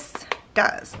 but this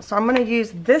does. So I'm going to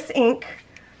use this ink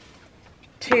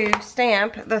to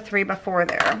stamp the 3x4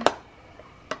 there.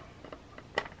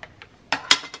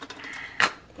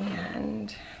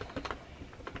 And,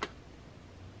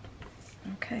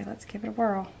 okay, let's give it a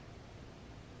whirl.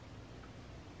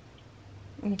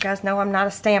 You guys know I'm not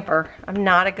a stamper. I'm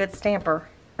not a good stamper.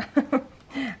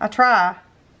 I try,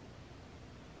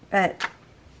 but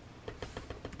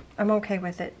I'm okay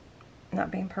with it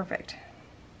not being perfect.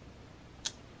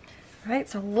 All right,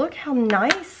 so look how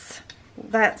nice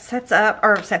that sets up.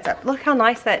 Look how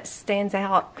nice that stands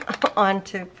out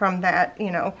from that,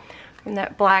 you know, from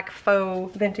that black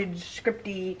faux vintage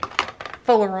scripty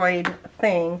Polaroid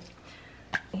thing.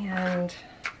 And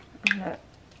I'm gonna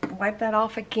wipe that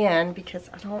off again because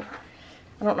I don't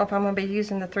know if I'm going to be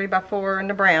using the 3x4 and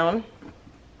the brown.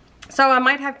 So I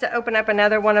might have to open up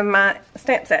another one of my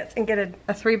stamp sets and get a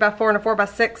 3x4 and a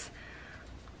 4x6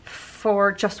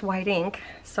 for just white ink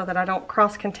so that I don't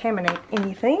cross-contaminate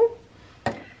anything.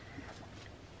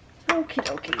 Okie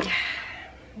dokie.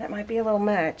 That might be a little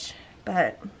much,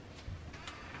 but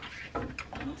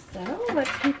also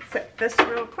let's heat set this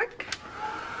real quick.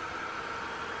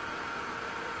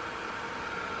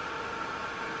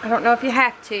 I don't know if you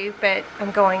have to, but I'm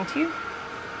going to.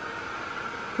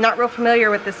 Not real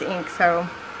familiar with this ink, so.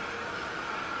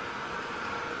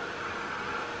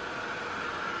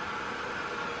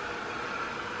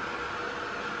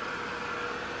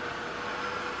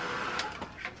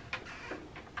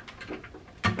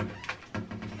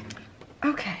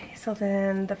 Okay, so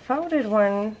then the folded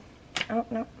one, oh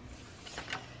no,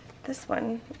 this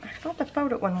one, I thought the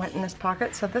folded one went in this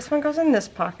pocket, so this one goes in this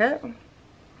pocket.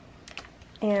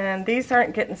 And these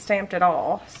aren't getting stamped at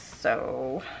all,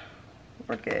 so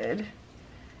we're good.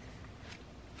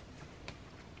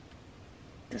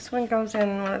 This one goes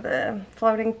in one of the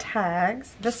floating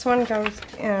tags. This one goes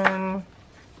in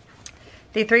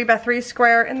the 3x3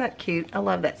 square. Isn't that cute? I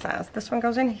love that size. This one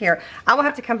goes in here. I will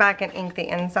have to come back and ink the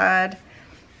inside.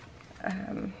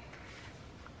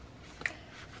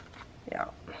 Yeah.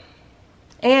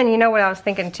 And you know what I was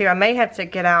thinking too? I may have to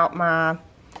get out my,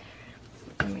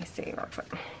 let me see real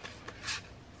quick.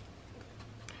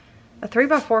 A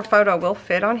 3x4 photo will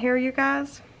fit on here, you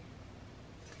guys.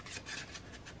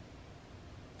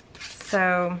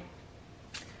 So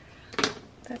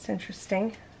that's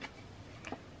interesting.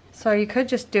 So you could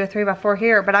just do a 3x4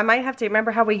 here, but I might have to, remember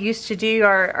how we used to do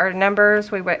our numbers?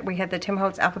 We had the Tim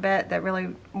Holtz alphabet, that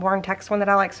really worn text one that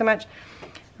I like so much.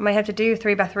 I might have to do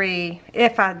 3x3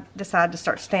 if I decide to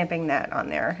start stamping that on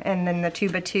there. And then the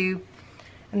 2x2,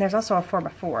 and there's also a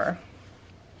 4x4. All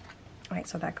right,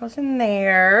 so that goes in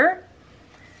there.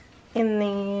 And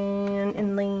then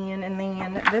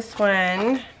this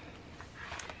one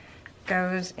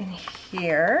goes in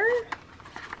here.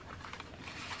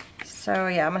 So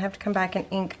yeah, I'm gonna have to come back and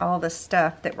ink all the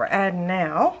stuff that we're adding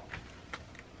now.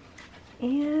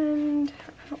 And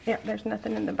oh, yeah, there's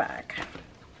nothing in the back.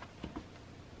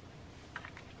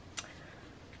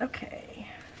 Okay.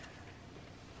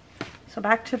 So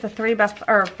back to the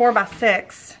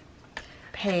 4x6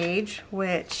 page,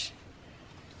 which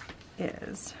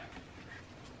is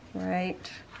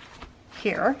right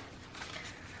here.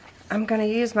 I'm gonna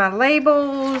use my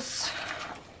labels.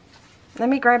 Let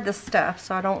me grab this stuff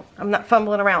so I'm not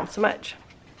fumbling around so much.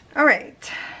 All right,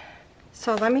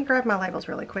 so let me grab my labels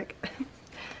really quick.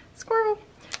 Squirrel.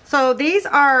 So these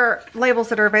are labels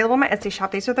that are available on my Etsy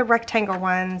shop. These are the rectangle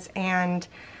ones, and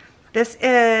this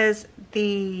is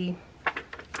the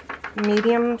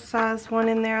medium sized one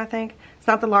in there, I think. It's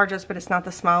not the largest, but it's not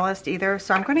the smallest either.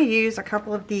 So I'm gonna use a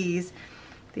couple of these.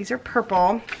 These are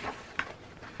purple.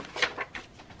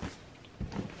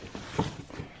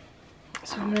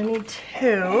 So I'm gonna need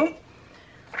 2.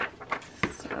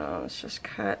 So let's just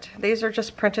cut. These are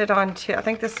just printed onto, I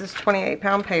think this is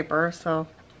 28-pound paper, so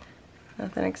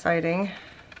nothing exciting.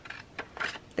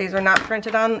 These are not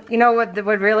printed on, you know what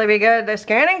would really be good? The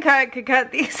Scan and Cut could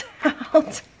cut these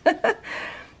out. The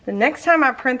next time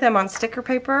I print them on sticker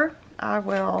paper, I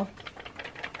will,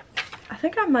 I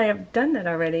think I might have done that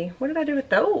already. What did I do with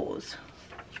those?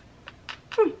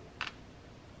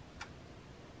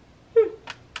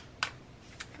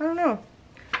 I don't know.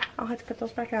 I'll have to put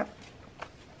those back up.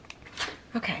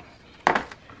 Okay.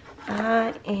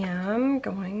 I am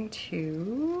going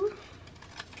to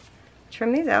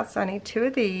trim these out, so I need 2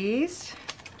 of these.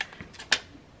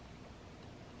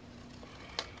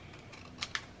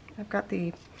 I've got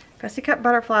the Fussy Cut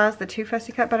Butterflies, the 2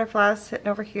 Fussy Cut Butterflies sitting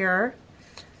over here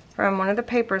from one of the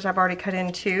papers I've already cut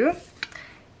into.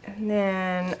 And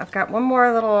then I've got one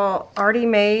more little Artie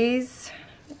Mays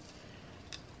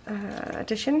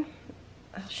addition.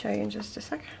 I'll show you in just a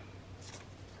sec.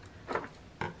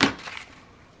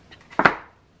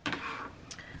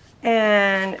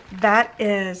 And that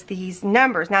is these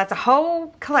numbers. Now it's a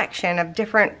whole collection of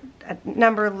different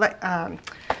number,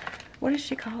 what does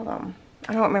she call them?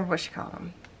 I don't remember what she called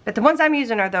them. But the ones I'm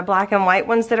using are the black and white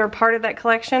ones that are part of that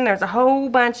collection. There's a whole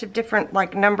bunch of different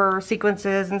like number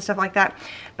sequences and stuff like that.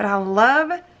 But I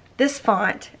love this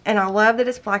font, and I love that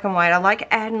it's black and white. I like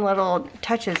adding little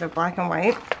touches of black and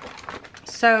white.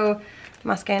 So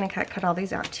my Scan and cut all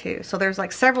these out too. So there's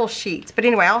like several sheets. But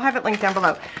anyway, I'll have it linked down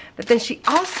below. But then she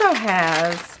also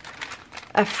has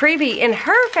a freebie in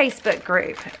her Facebook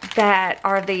group that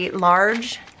are the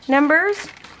large numbers.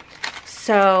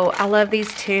 So I love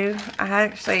these too. I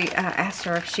actually asked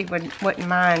her if she wouldn't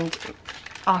mind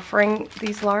offering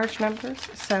these large numbers.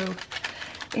 So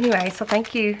anyway, so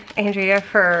thank you, Andrea,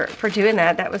 for doing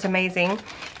that. That was amazing.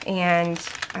 And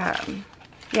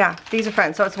yeah, these are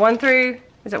fun. So it's 1 through,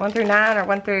 is it 1 through 9 or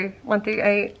 1 through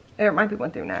 8? It might be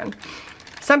 1 through 9.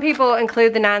 Some people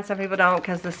include the 9, some people don't,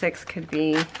 because the 6 could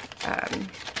be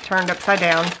turned upside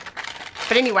down.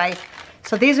 But anyway,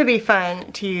 so these would be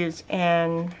fun to use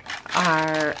in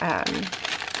our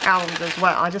albums as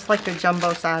well. I just like the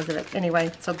jumbo size of it.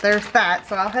 Anyway, so there's that.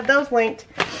 So I'll have those linked.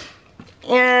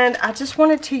 And I just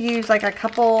wanted to use like a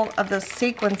couple of the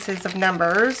sequences of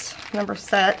numbers, number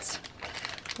sets.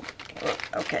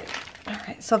 Okay. All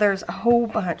right. So there's a whole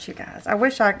bunch, you guys. I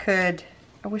wish I could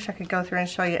go through and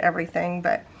show you everything,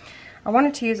 but I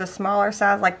wanted to use a smaller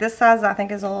size. Like this size I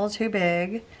think is a little too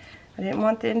big. I didn't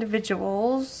want the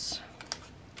individuals.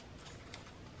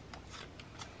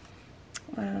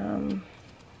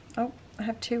 Oh, I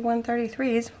have two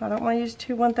 133s. I don't want to use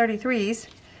two 133s.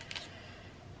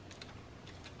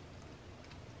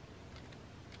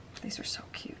 These are so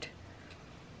cute.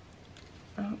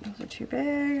 Oh, those are too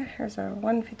big. Here's a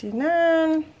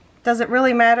 159. Does it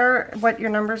really matter what your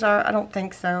numbers are? I don't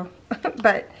think so.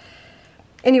 But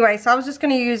anyway, so I was just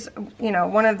going to use, you know,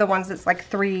 one of the ones that's like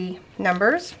 3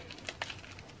 numbers.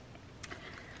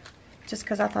 Just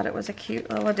because I thought it was a cute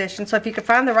little addition. So if you could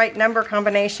find the right number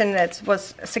combination that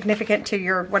was significant to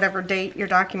your whatever date you're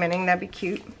documenting, that'd be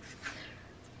cute.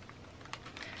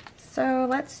 So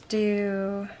let's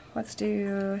do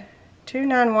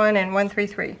 291 and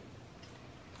 133.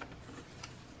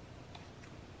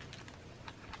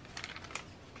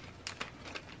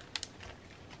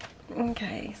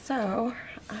 Okay, so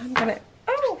I'm gonna,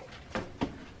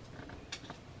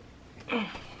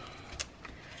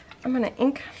 I'm gonna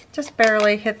ink, just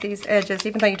barely hit these edges,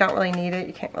 even though you don't really need it,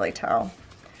 you can't really tell.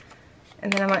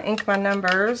 And then I'm gonna ink my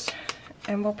numbers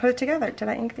and we'll put it together. Did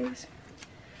I ink these?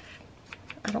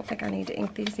 I don't think I need to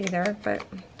ink these either, but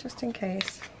just in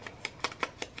case.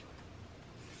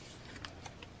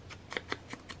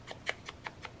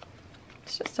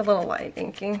 It's just a little light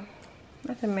inking,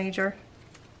 nothing major.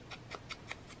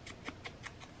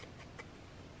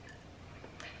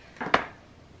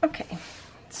 Okay,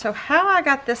 so how I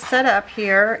got this set up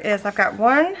here is I've got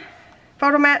one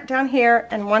photo mat down here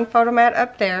and one photo mat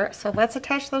up there. So let's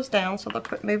attach those down so they'll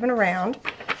quit moving around.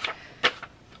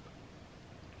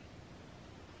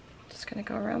 Just gonna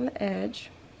go around the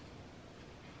edge.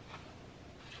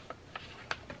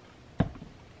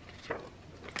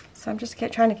 So I'm just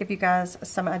trying to give you guys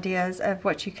some ideas of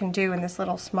what you can do in this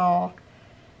little small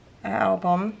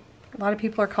album. A lot of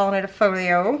people are calling it a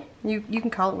folio. You can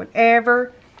call it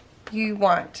whatever you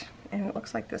want. And it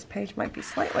looks like this page might be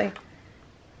slightly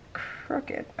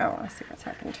crooked. Oh, I see what's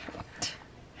happened.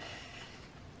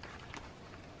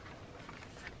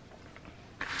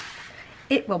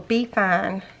 It will be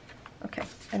fine. Okay,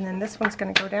 and then this one's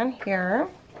going to go down here.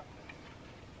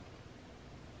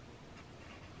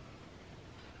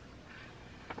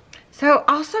 So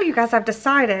also, you guys, I've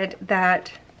decided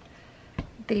that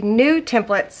the new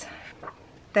templates,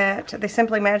 that the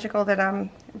Simply Magical that I'm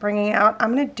bringing out,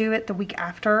 I'm going to do it the week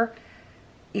after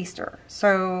Easter.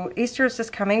 So Easter is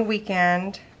this coming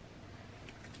weekend.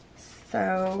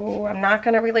 So I'm not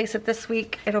going to release it this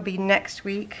week. It'll be next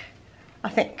week, I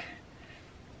think.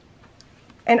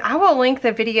 And I will link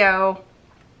the video.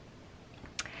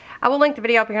 I will link the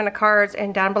video up here in the cards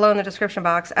and down below in the description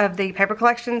box of the paper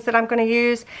collections that I'm going to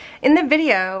use. In the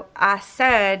video, I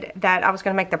said that I was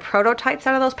going to make the prototypes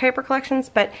out of those paper collections,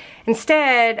 but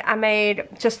instead I made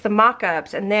just the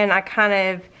mock-ups, and then I kind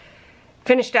of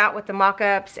finished out with the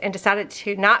mock-ups and decided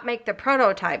to not make the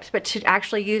prototypes, but to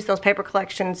actually use those paper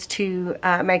collections to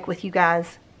make with you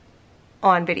guys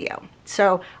on video.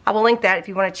 So I will link that if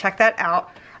you want to check that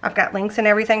out. I've got links and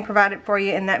everything provided for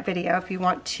you in that video if you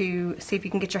want to see if you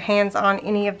can get your hands on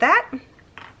any of that.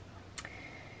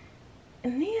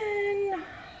 And then,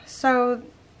 so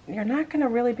you're not going to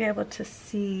really be able to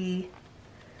see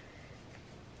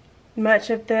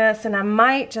much of this, and I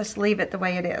might just leave it the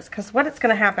way it is, because what it's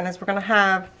going to happen is we're going to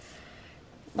have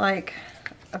like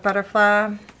a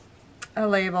butterfly, a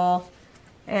label,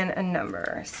 and a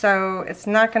number. So it's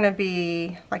not going to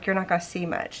be like, you're not going to see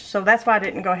much. So that's why I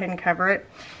didn't go ahead and cover it.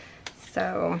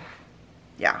 So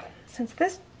yeah, since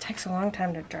this takes a long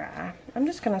time to dry, I'm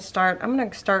going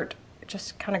to start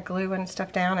just kind of gluing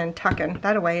stuff down and tucking.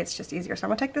 That way it's just easier. So I'm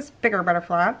going to take this bigger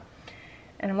butterfly,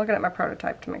 and I'm looking at my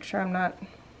prototype to make sure I'm not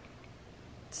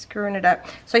screwing it up.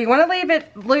 So you want to leave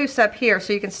it loose up here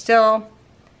so you can still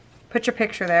put your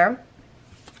picture there.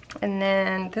 And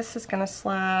then this is going to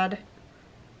slide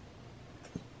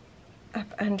up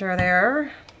under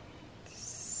there.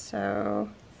 So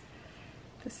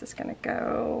this is going to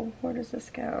go, where does this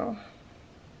go?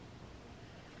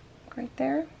 Right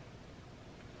there.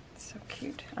 So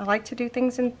cute. I like to do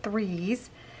things in threes.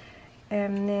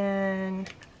 And then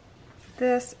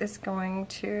this is going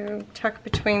to tuck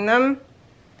between them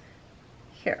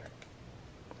here,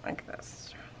 like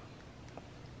this.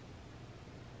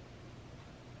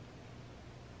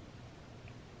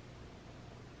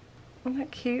 Isn't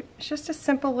that cute? It's just a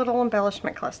simple little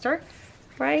embellishment cluster,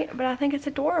 right? But I think it's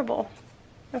adorable.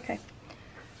 Okay.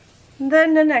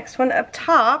 Then the next one up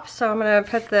top, so I'm going to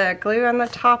put the glue on the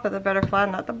top of the butterfly,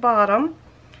 not the bottom.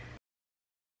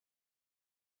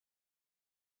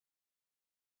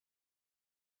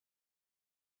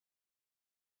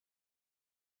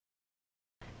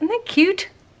 Isn't that cute?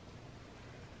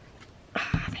 Oh,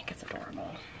 I think it's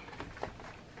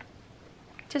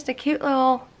just a cute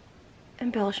little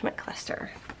embellishment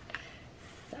cluster.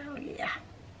 So yeah.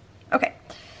 Okay.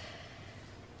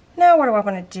 Now what do I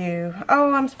want to do?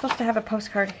 Oh, I'm supposed to have a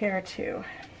postcard here too.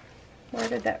 Where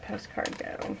did that postcard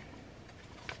go?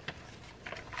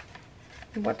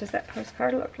 And what does that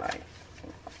postcard look like?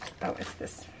 Oh, it's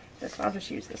this. I'll just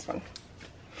use this one.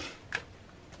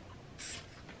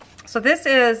 So this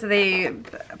is the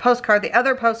postcard, the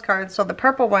other postcard. So the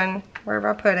purple one, wherever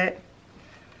I put it,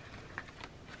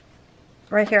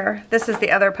 right here. This is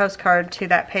the other postcard to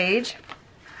that page.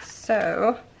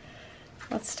 So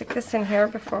let's stick this in here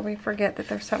before we forget that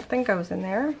there's something goes in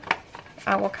there.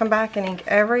 I will come back and ink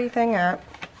everything up.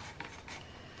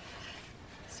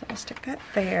 So I'll stick that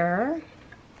there.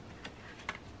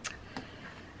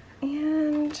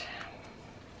 And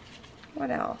what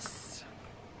else?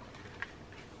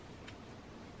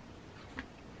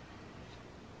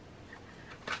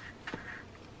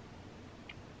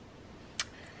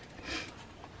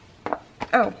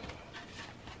 Oh,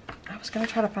 I was going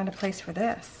to try to find a place for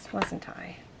this, wasn't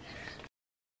I?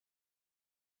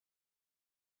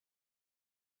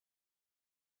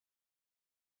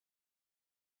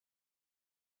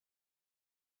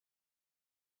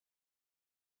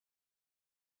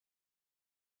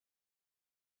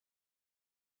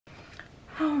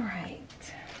 All right.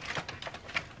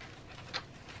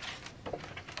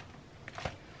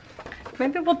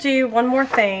 Maybe we'll do one more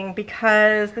thing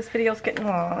because this video is getting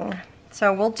long.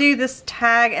 So we'll do this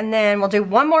tag and then we'll do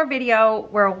one more video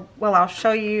where I'll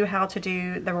show you how to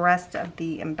do the rest of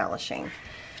the embellishing.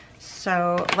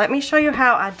 So let me show you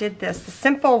how I did this. The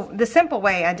simple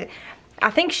way I did. I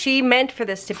think she meant for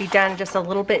this to be done just a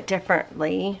little bit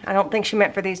differently. I don't think she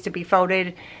meant for these to be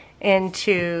folded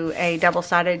into a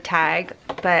double-sided tag,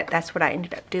 but that's what I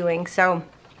ended up doing. So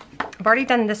I've already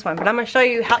done this one, but I'm going to show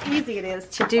you how easy it is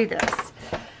to do this.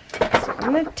 So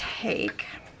I'm going to take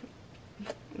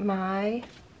my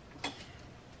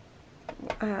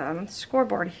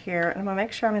scoreboard here and I'm going to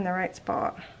make sure I'm in the right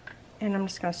spot. And I'm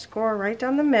just going to score right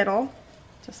down the middle,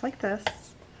 just like this.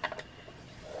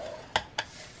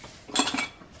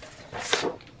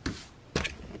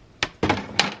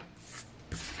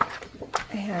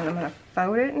 And I'm going to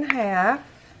fold it in half,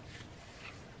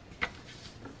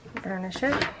 burnish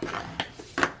it.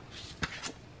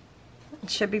 It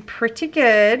should be pretty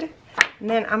good. And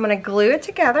then I'm going to glue it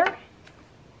together.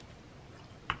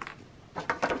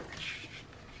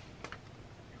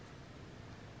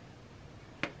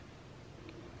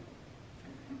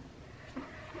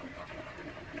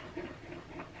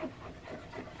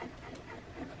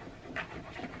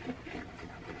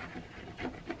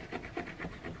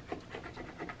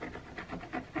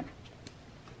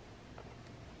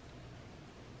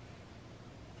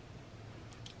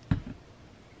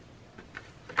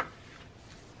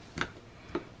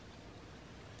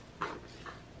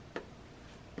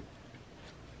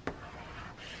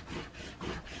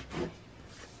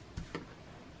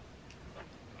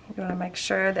 You want to make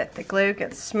sure that the glue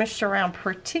gets smushed around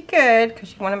pretty good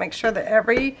because you want to make sure that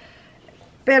every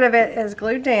bit of it is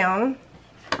glued down.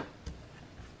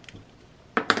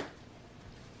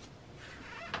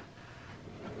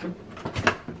 And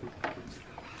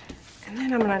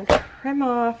then I'm going to trim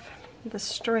off the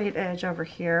straight edge over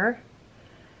here.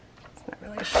 It's not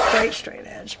really a straight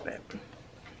edge, but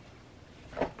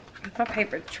with my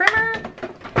paper trimmer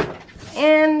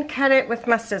and cut it with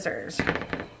my scissors.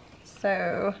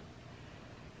 So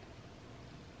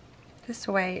this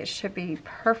way it should be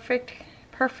perfectly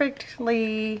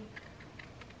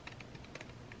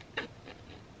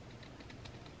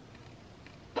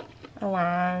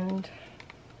aligned.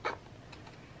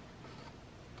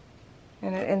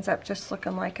 And it ends up just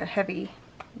looking like a heavy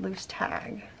loose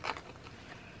tag.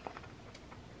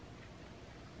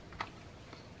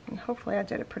 And hopefully I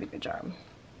did a pretty good job.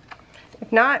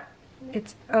 If not,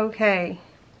 it's okay,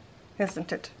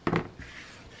 isn't it?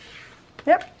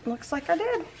 Yep, looks like I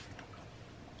did.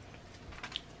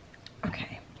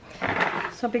 Okay,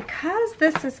 so because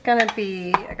this is going to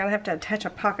be, I'm going to have to attach a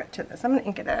pocket to this. I'm going to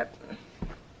ink it up.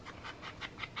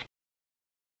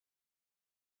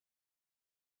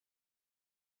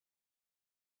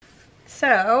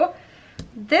 So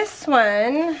this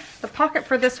one, the pocket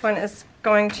for this one is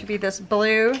going to be this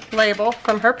blue label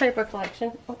from her paper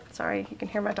collection. Oh, sorry, you can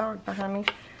hear my dog behind me.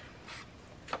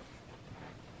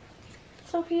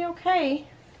 Sophie, okay?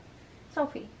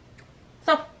 Sophie.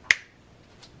 Sophie.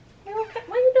 You okay?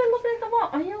 What are you doing looking at the wall?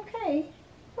 Are you okay?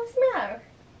 What's the matter?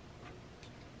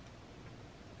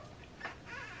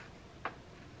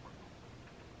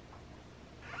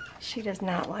 She does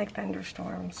not like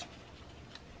thunderstorms.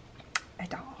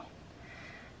 At all.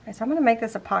 Okay, so I'm going to make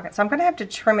this a pocket. So I'm going to have to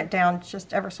trim it down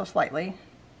just ever so slightly.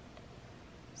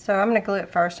 So I'm going to glue it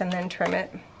first and then trim it.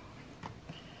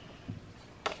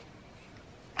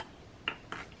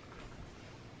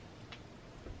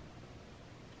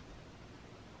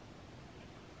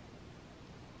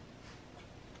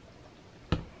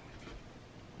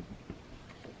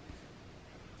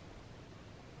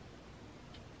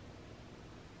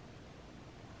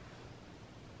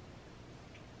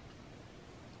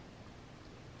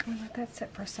 I'll let that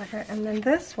sit for a second. And then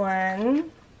this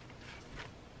one,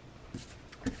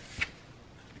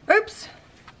 oops,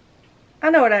 I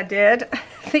know what I did.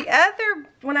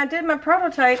 When I did my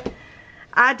prototype,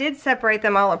 I did separate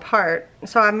them all apart.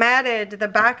 So I matted the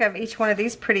back of each one of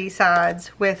these pretty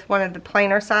sides with one of the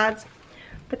plainer sides.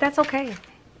 But that's okay.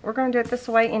 We're going to do it this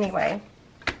way anyway.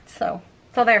 So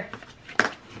there.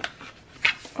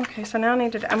 Okay, so now I'm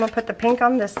going to put the pink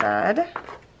on this side.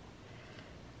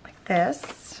 Like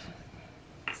this.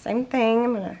 Same thing.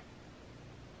 I'm going to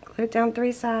glue it down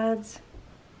 3 sides.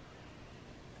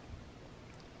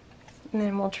 And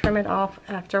then we'll trim it off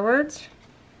afterwards.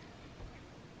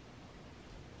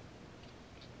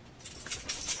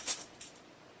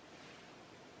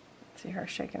 See her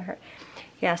shaking her.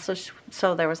 Yeah,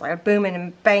 so there was like a booming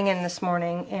and banging this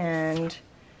morning, and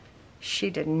she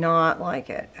did not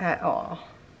like it at all.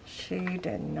 She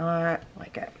did not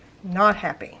like it. Not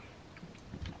happy.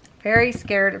 Very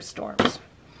scared of storms.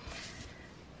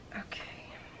 Okay.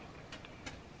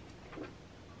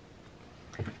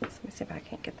 So let me see if I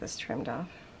can't get this trimmed off.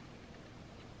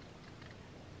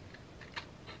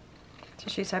 So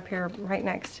she's up here right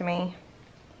next to me.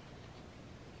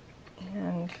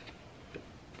 And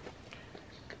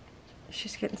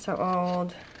she's getting so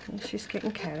old. And she's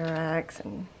getting cataracts.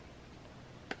 And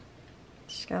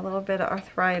she's got a little bit of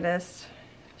arthritis.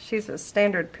 She's a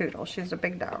standard poodle. She's a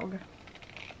big dog.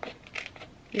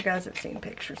 You guys have seen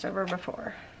pictures of her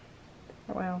before.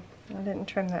 Well, I didn't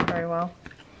trim that very well.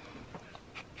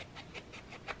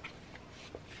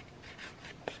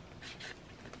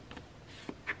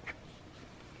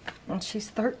 And she's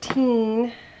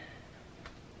 13.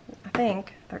 I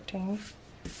think 13.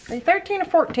 Are you 13 or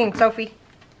 14, Sophie?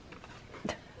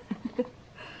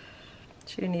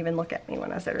 She didn't even look at me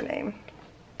when I said her name.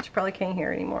 She probably can't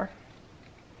hear anymore.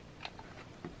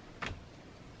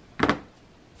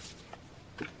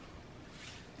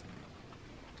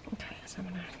 Okay, so I'm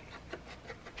gonna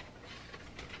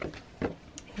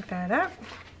ink that up.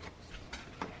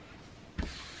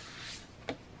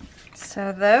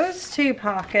 So those 2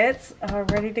 pockets are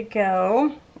ready to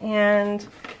go, and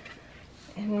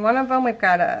in one of them we've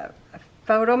got a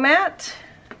photo mat.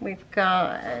 We've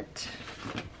got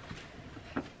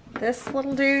this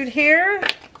little dude here.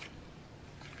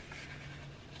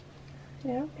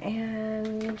 Yeah,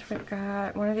 and we've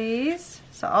got one of these.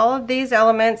 So all of these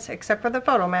elements, except for the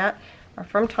photo mat, are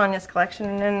from Tanya's collection.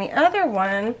 And then the other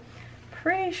one,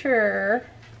 pretty sure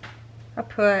I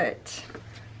put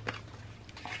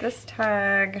this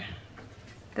tag,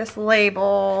 this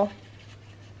label,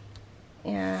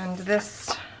 and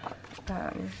this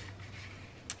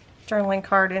journaling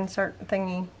card insert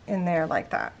thingy in there like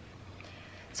that.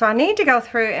 So I need to go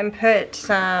through and put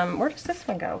some, where does this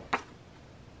one go?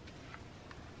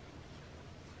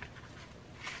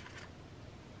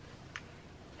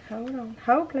 Hold on,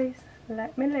 hold please,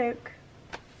 let me look.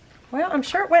 Well, I'm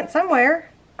sure it went somewhere.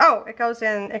 Oh, it goes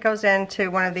into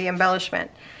one of the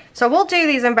embellishment. So we'll do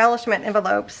these embellishment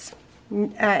envelopes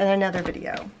in another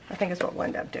video. I think is what we'll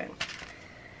end up doing.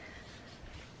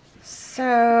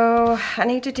 So I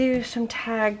need to do some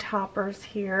tag toppers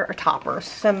here, or toppers,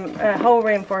 some hole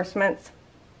reinforcements.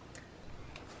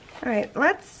 All right,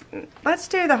 let's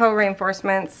do the hole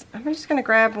reinforcements. I'm just going to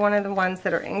grab one of the ones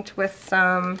that are inked with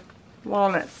some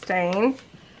walnut stain,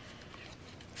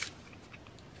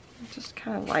 just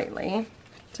kind of lightly.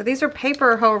 So these are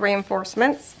paper hole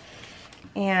reinforcements,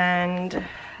 and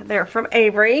they're from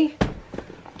Avery.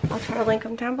 I'll try to link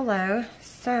them down below.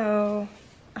 So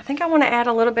I think I want to add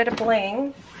a little bit of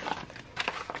bling.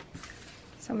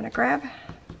 So I'm going to grab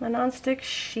my nonstick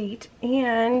sheet,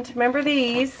 and remember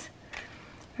these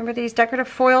decorative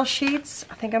foil sheets?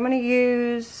 I think I'm going to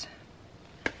use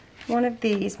one of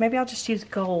these. Maybe I'll just use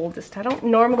gold. I don't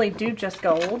normally do just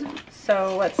gold,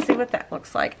 so let's see what that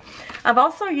looks like. I've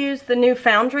also used the new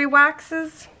Foundry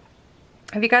waxes.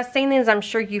 Have you guys seen these? I'm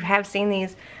sure you have seen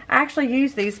these. I actually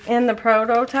used these in the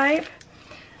prototype.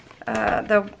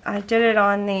 I did it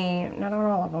on the, not on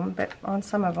all of them, but on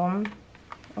some of them.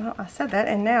 Well, I said that,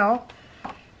 and now,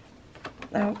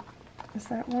 oh, is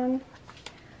that one?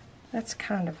 That's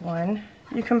kind of one.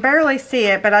 You can barely see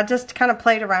it, but I just kind of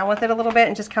played around with it a little bit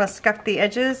and just kind of scuffed the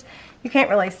edges. You can't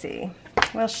really see.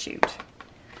 Well, shoot.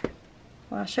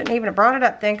 Well, I shouldn't even have brought it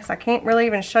up then because I can't really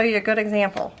even show you a good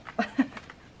example.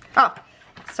 Oh,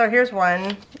 so here's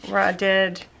one where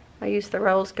I used the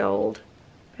rose gold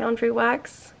foundry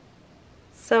wax.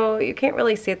 So you can't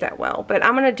really see it that well, but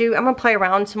I'm gonna play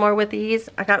around some more with these.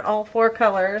 I got all 4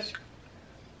 colors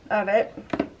of it.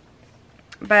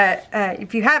 But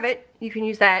if you have it, you can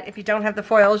use that. If you don't have the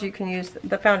foils, you can use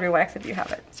the foundry wax if you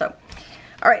have it. So,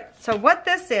 all right, so what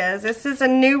this is a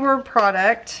newer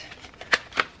product.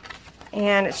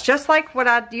 And it's just like what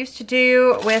I used to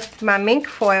do with my mink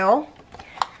foil.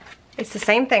 It's the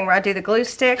same thing where I do the glue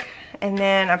stick and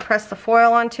then I press the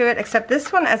foil onto it, except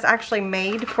this one is actually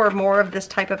made for more of this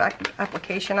type of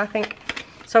application, I think.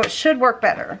 So it should work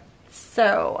better.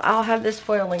 So I'll have this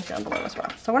foil linked down below as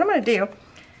well. So what I'm gonna do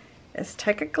is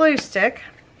take a glue stick,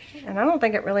 and I don't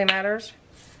think it really matters,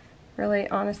 really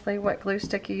honestly, what glue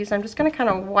stick you use. I'm just gonna kind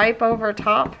of wipe over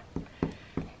top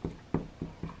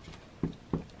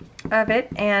of it,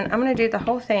 and I'm gonna do the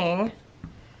whole thing.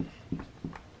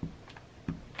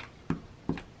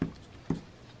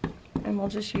 And we'll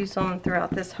just use them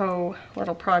throughout this whole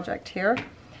little project here.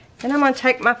 Then I'm gonna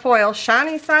take my foil,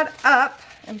 shiny side up,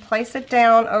 and place it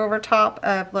down over top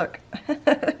of, look,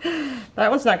 that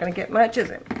one's not gonna get much, is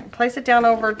it? Place it down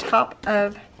over top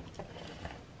of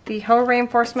the whole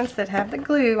reinforcements that have the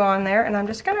glue on there, and I'm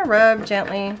just gonna rub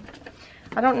gently.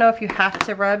 I don't know if you have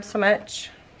to rub so much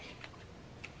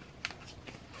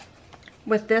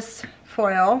with this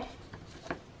foil.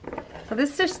 So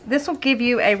this will give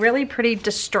you a really pretty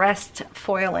distressed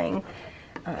foiling,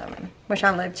 which I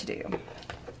love to do.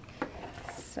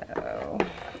 So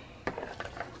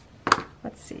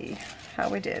let's see how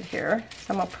we did here.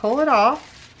 So I'm gonna pull it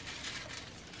off.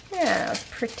 Yeah, it's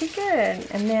pretty good.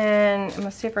 And then I'm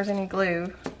gonna see if there's any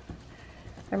glue.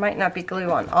 There might not be glue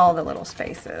on all the little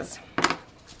spaces.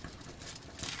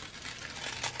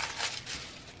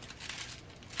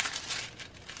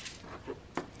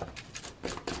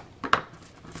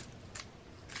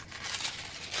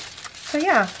 So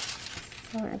yeah,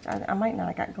 I might not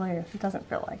have got glue. It doesn't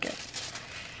feel like it.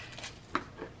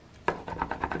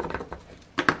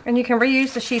 And you can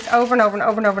reuse the sheets over and over and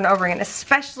over and over and over again,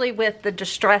 especially with the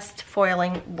distressed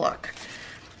foiling look.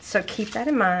 So keep that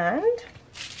in mind.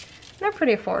 They're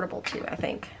pretty affordable too, I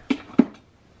think.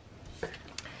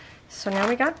 So now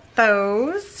we got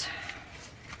those.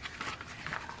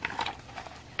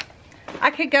 I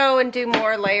could go and do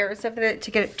more layers of it to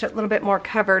get it a little bit more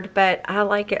covered, but I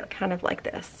like it kind of like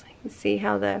this. You see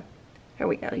how there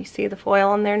we go. You see the foil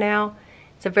on there now?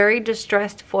 It's a very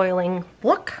distressed foiling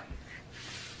look.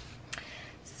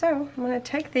 So I'm going to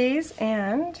take these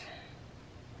and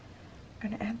I'm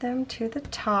going to add them to the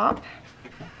top.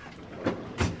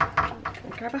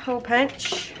 Grab a hole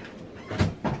punch.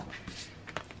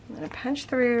 I'm going to punch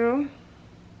through.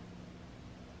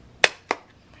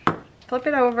 Flip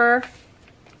it over.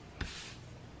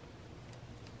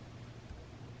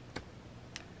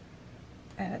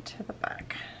 Add it to the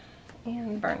back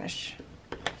and burnish.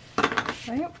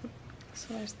 Right,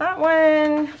 so there's that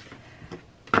one.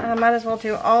 I might as well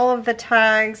do all of the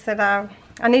tags that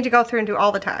I need to go through and do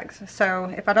all the tags.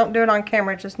 So if I don't do it on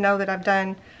camera, just know that I've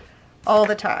done all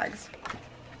the tags.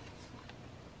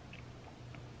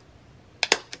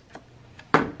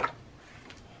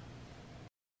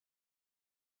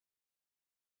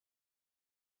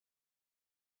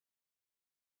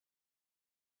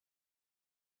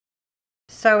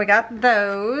 So we got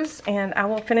those, and I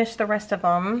will finish the rest of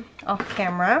them off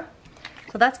camera.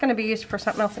 So that's going to be used for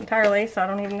something else entirely, so I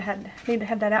don't even need to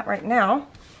have that out right now.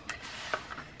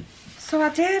 So I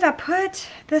put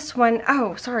this one,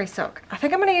 oh, Sorry Silk. I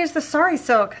think I'm going to use the Sorry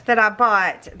Silk that I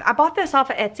bought. I bought this off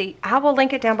of Etsy. I will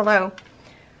link it down below.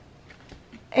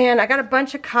 And I got a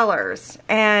bunch of colors,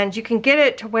 and you can get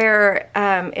it to where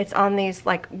it's on these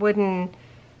like wooden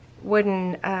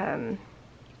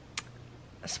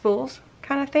spools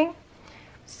kind of thing.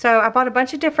 So I bought a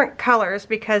bunch of different colors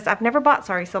because I've never bought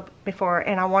Sorry Silk before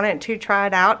and I wanted to try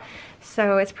it out.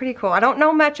 So it's pretty cool. I don't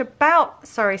know much about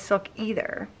Sorry Silk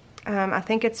either. I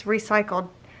think it's recycled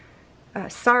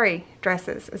sari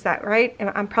dresses. Is that right?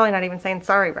 I'm probably not even saying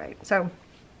sorry right. So,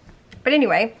 but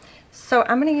anyway, so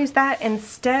I'm going to use that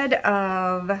instead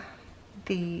of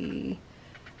the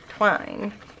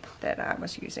twine that I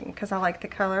was using because I like the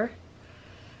color.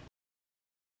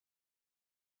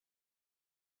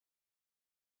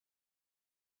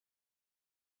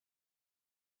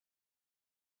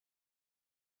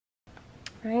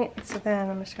 Right, so then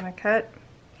I'm just going to cut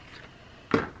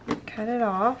it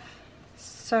off.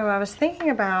 So I was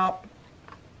thinking about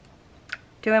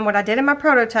doing what I did in my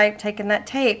prototype, taking that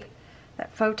tape,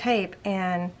 that faux tape,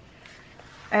 and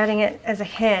adding it as a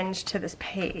hinge to this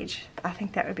page. I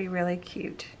think that would be really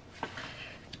cute.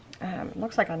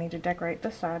 Looks like I need to decorate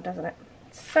this side, doesn't it?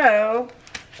 So,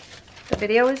 the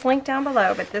video is linked down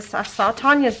below, but this, I saw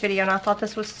Tanya's video and I thought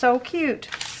this was so cute.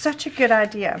 Such a good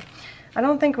idea. I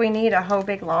don't think we need a whole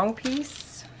big long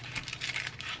piece.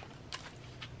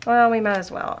 Well, we might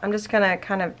as well. I'm just gonna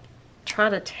kind of try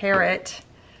to tear it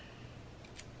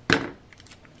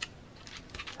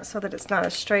so that it's not a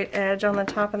straight edge on the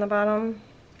top and the bottom.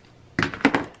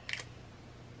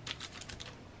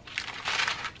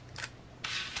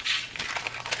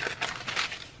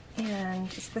 And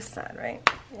just this side, right?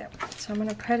 Yep. So I'm going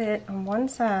to put it on one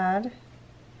side.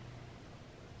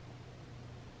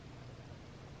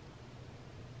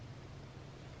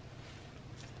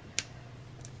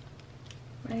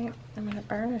 Right. I'm going to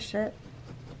burnish it.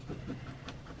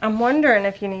 I'm wondering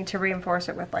if you need to reinforce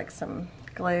it with like some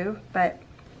glue, but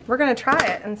we're going to try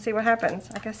it and see what happens.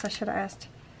 I guess I should have asked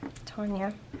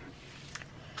Tanya.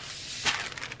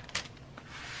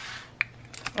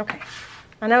 Okay.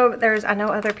 I know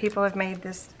other people have made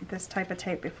this type of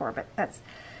tape before, but that's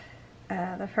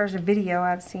the first video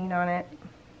I've seen on it.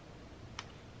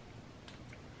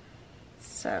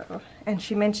 So, and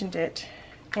she mentioned it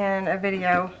in a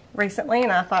video recently,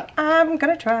 and I thought, I'm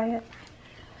gonna try it.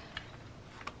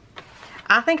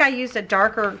 I think I used a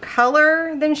darker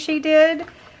color than she did,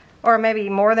 or maybe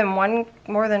more than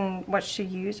what she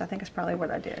used. I think it's probably what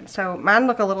I did. So mine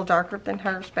look a little darker than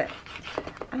hers, but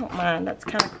I don't mind. That's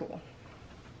kind of cool.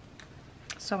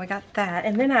 So we got that,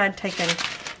 and then I had taken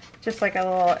just like a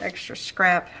little extra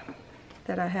scrap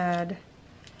that I had,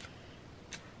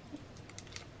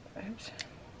 oops,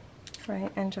 right,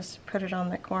 and just put it on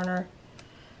the corner,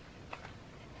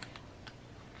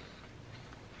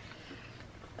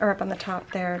 or up on the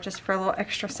top there, just for a little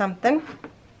extra something.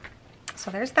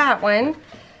 So there's that one,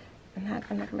 and that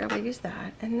I'm not gonna be able to use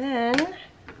that. And then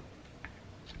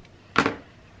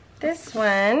this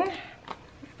one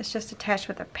is just attached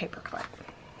with a paper clip.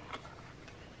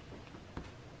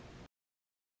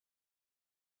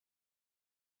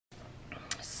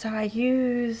 So I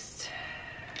used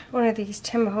one of these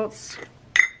Tim Holtz,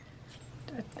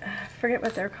 I forget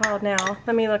what they're called now.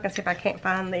 Let me look and see if I can't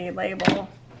find the label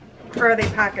or the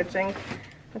packaging.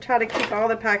 I'll try to keep all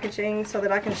the packaging so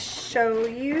that I can show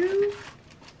you.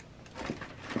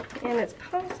 And it's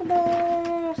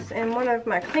possible in one of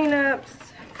my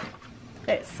cleanups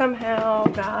it somehow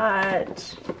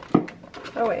got,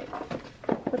 oh wait,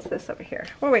 what's this over here?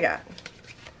 What do we got?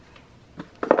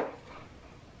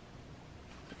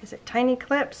 Is it tiny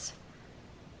clips?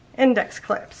 Index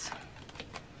clips.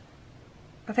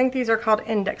 I think these are called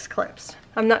index clips.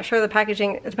 I'm not sure the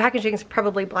packaging is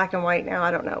probably black and white now, I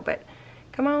don't know, but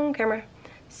come on camera.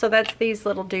 So that's these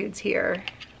little dudes here.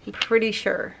 I'm pretty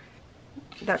sure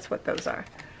that's what those are.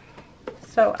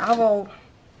 So I will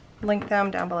link them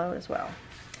down below as well.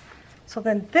 So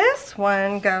then this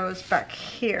one goes back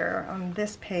here on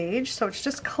this page. So it's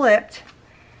just clipped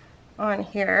on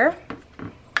here.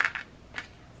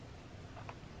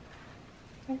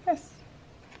 Like this.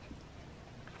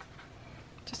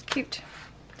 Just cute.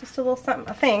 Just a little something.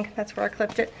 I think that's where I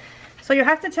clipped it. So you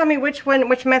have to tell me which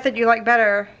method you like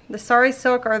better, the sari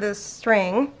silk or the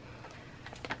string.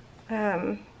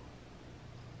 Oops,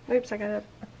 I got it.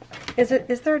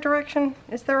 Is there a direction?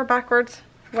 Is there a backwards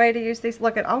way to use these?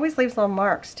 Look, it always leaves little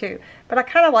marks too. But I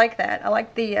kind of like that. I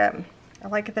like the I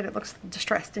like it that it looks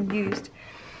distressed and used.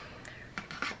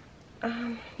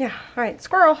 Yeah. All right,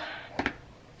 squirrel.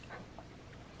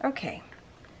 Okay.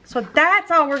 So that's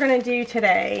all we're gonna do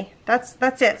today.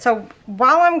 That's it. So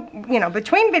while I'm,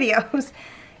 between videos,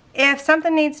 if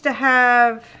something needs to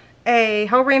have a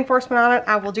hole reinforcement on it,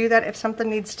 I will do that. If something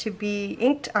needs to be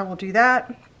inked, I will do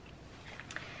that.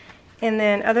 And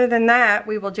then other than that,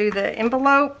 we will do the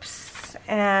envelopes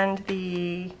and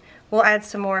we'll add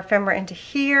some more ephemera into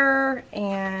here,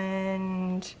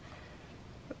 and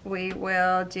we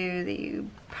will do the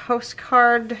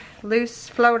postcard loose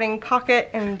floating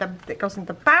pocket that goes in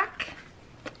the back.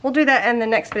 We'll do that in the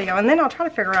next video, and then I'll try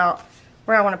to figure out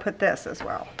where I want to put this as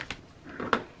well.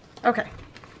 Okay.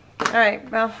 All right,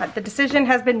 well, the decision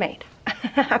has been made.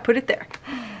 I put it there.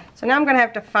 So now I'm going to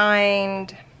have to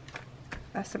find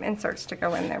some inserts to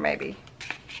go in there maybe.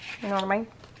 You know what I mean?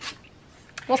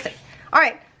 We'll see. All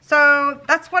right. So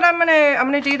that's what I'm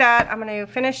gonna do that. I'm gonna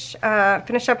finish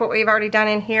up what we've already done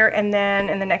in here, and then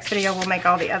in the next video we'll make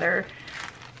all the other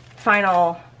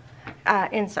final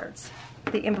inserts,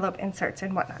 the envelope inserts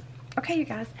and whatnot. Okay, you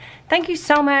guys, thank you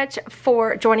so much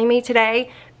for joining me today.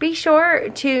 Be sure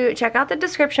to check out the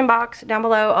description box down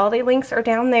below. All the links are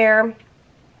down there.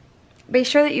 Be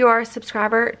sure that you are a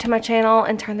subscriber to my channel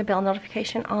and turn the bell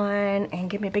notification on, and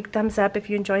give me a big thumbs up if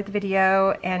you enjoyed the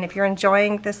video. And if you're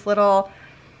enjoying this little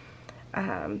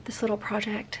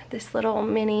project, this little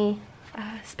mini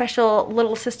special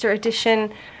little sister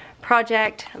edition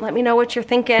project, let me know what you're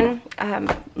thinking.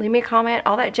 Leave me a comment,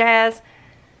 all that jazz.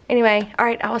 Anyway, all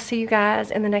right, I will see you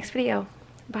guys in the next video.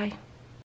 Bye.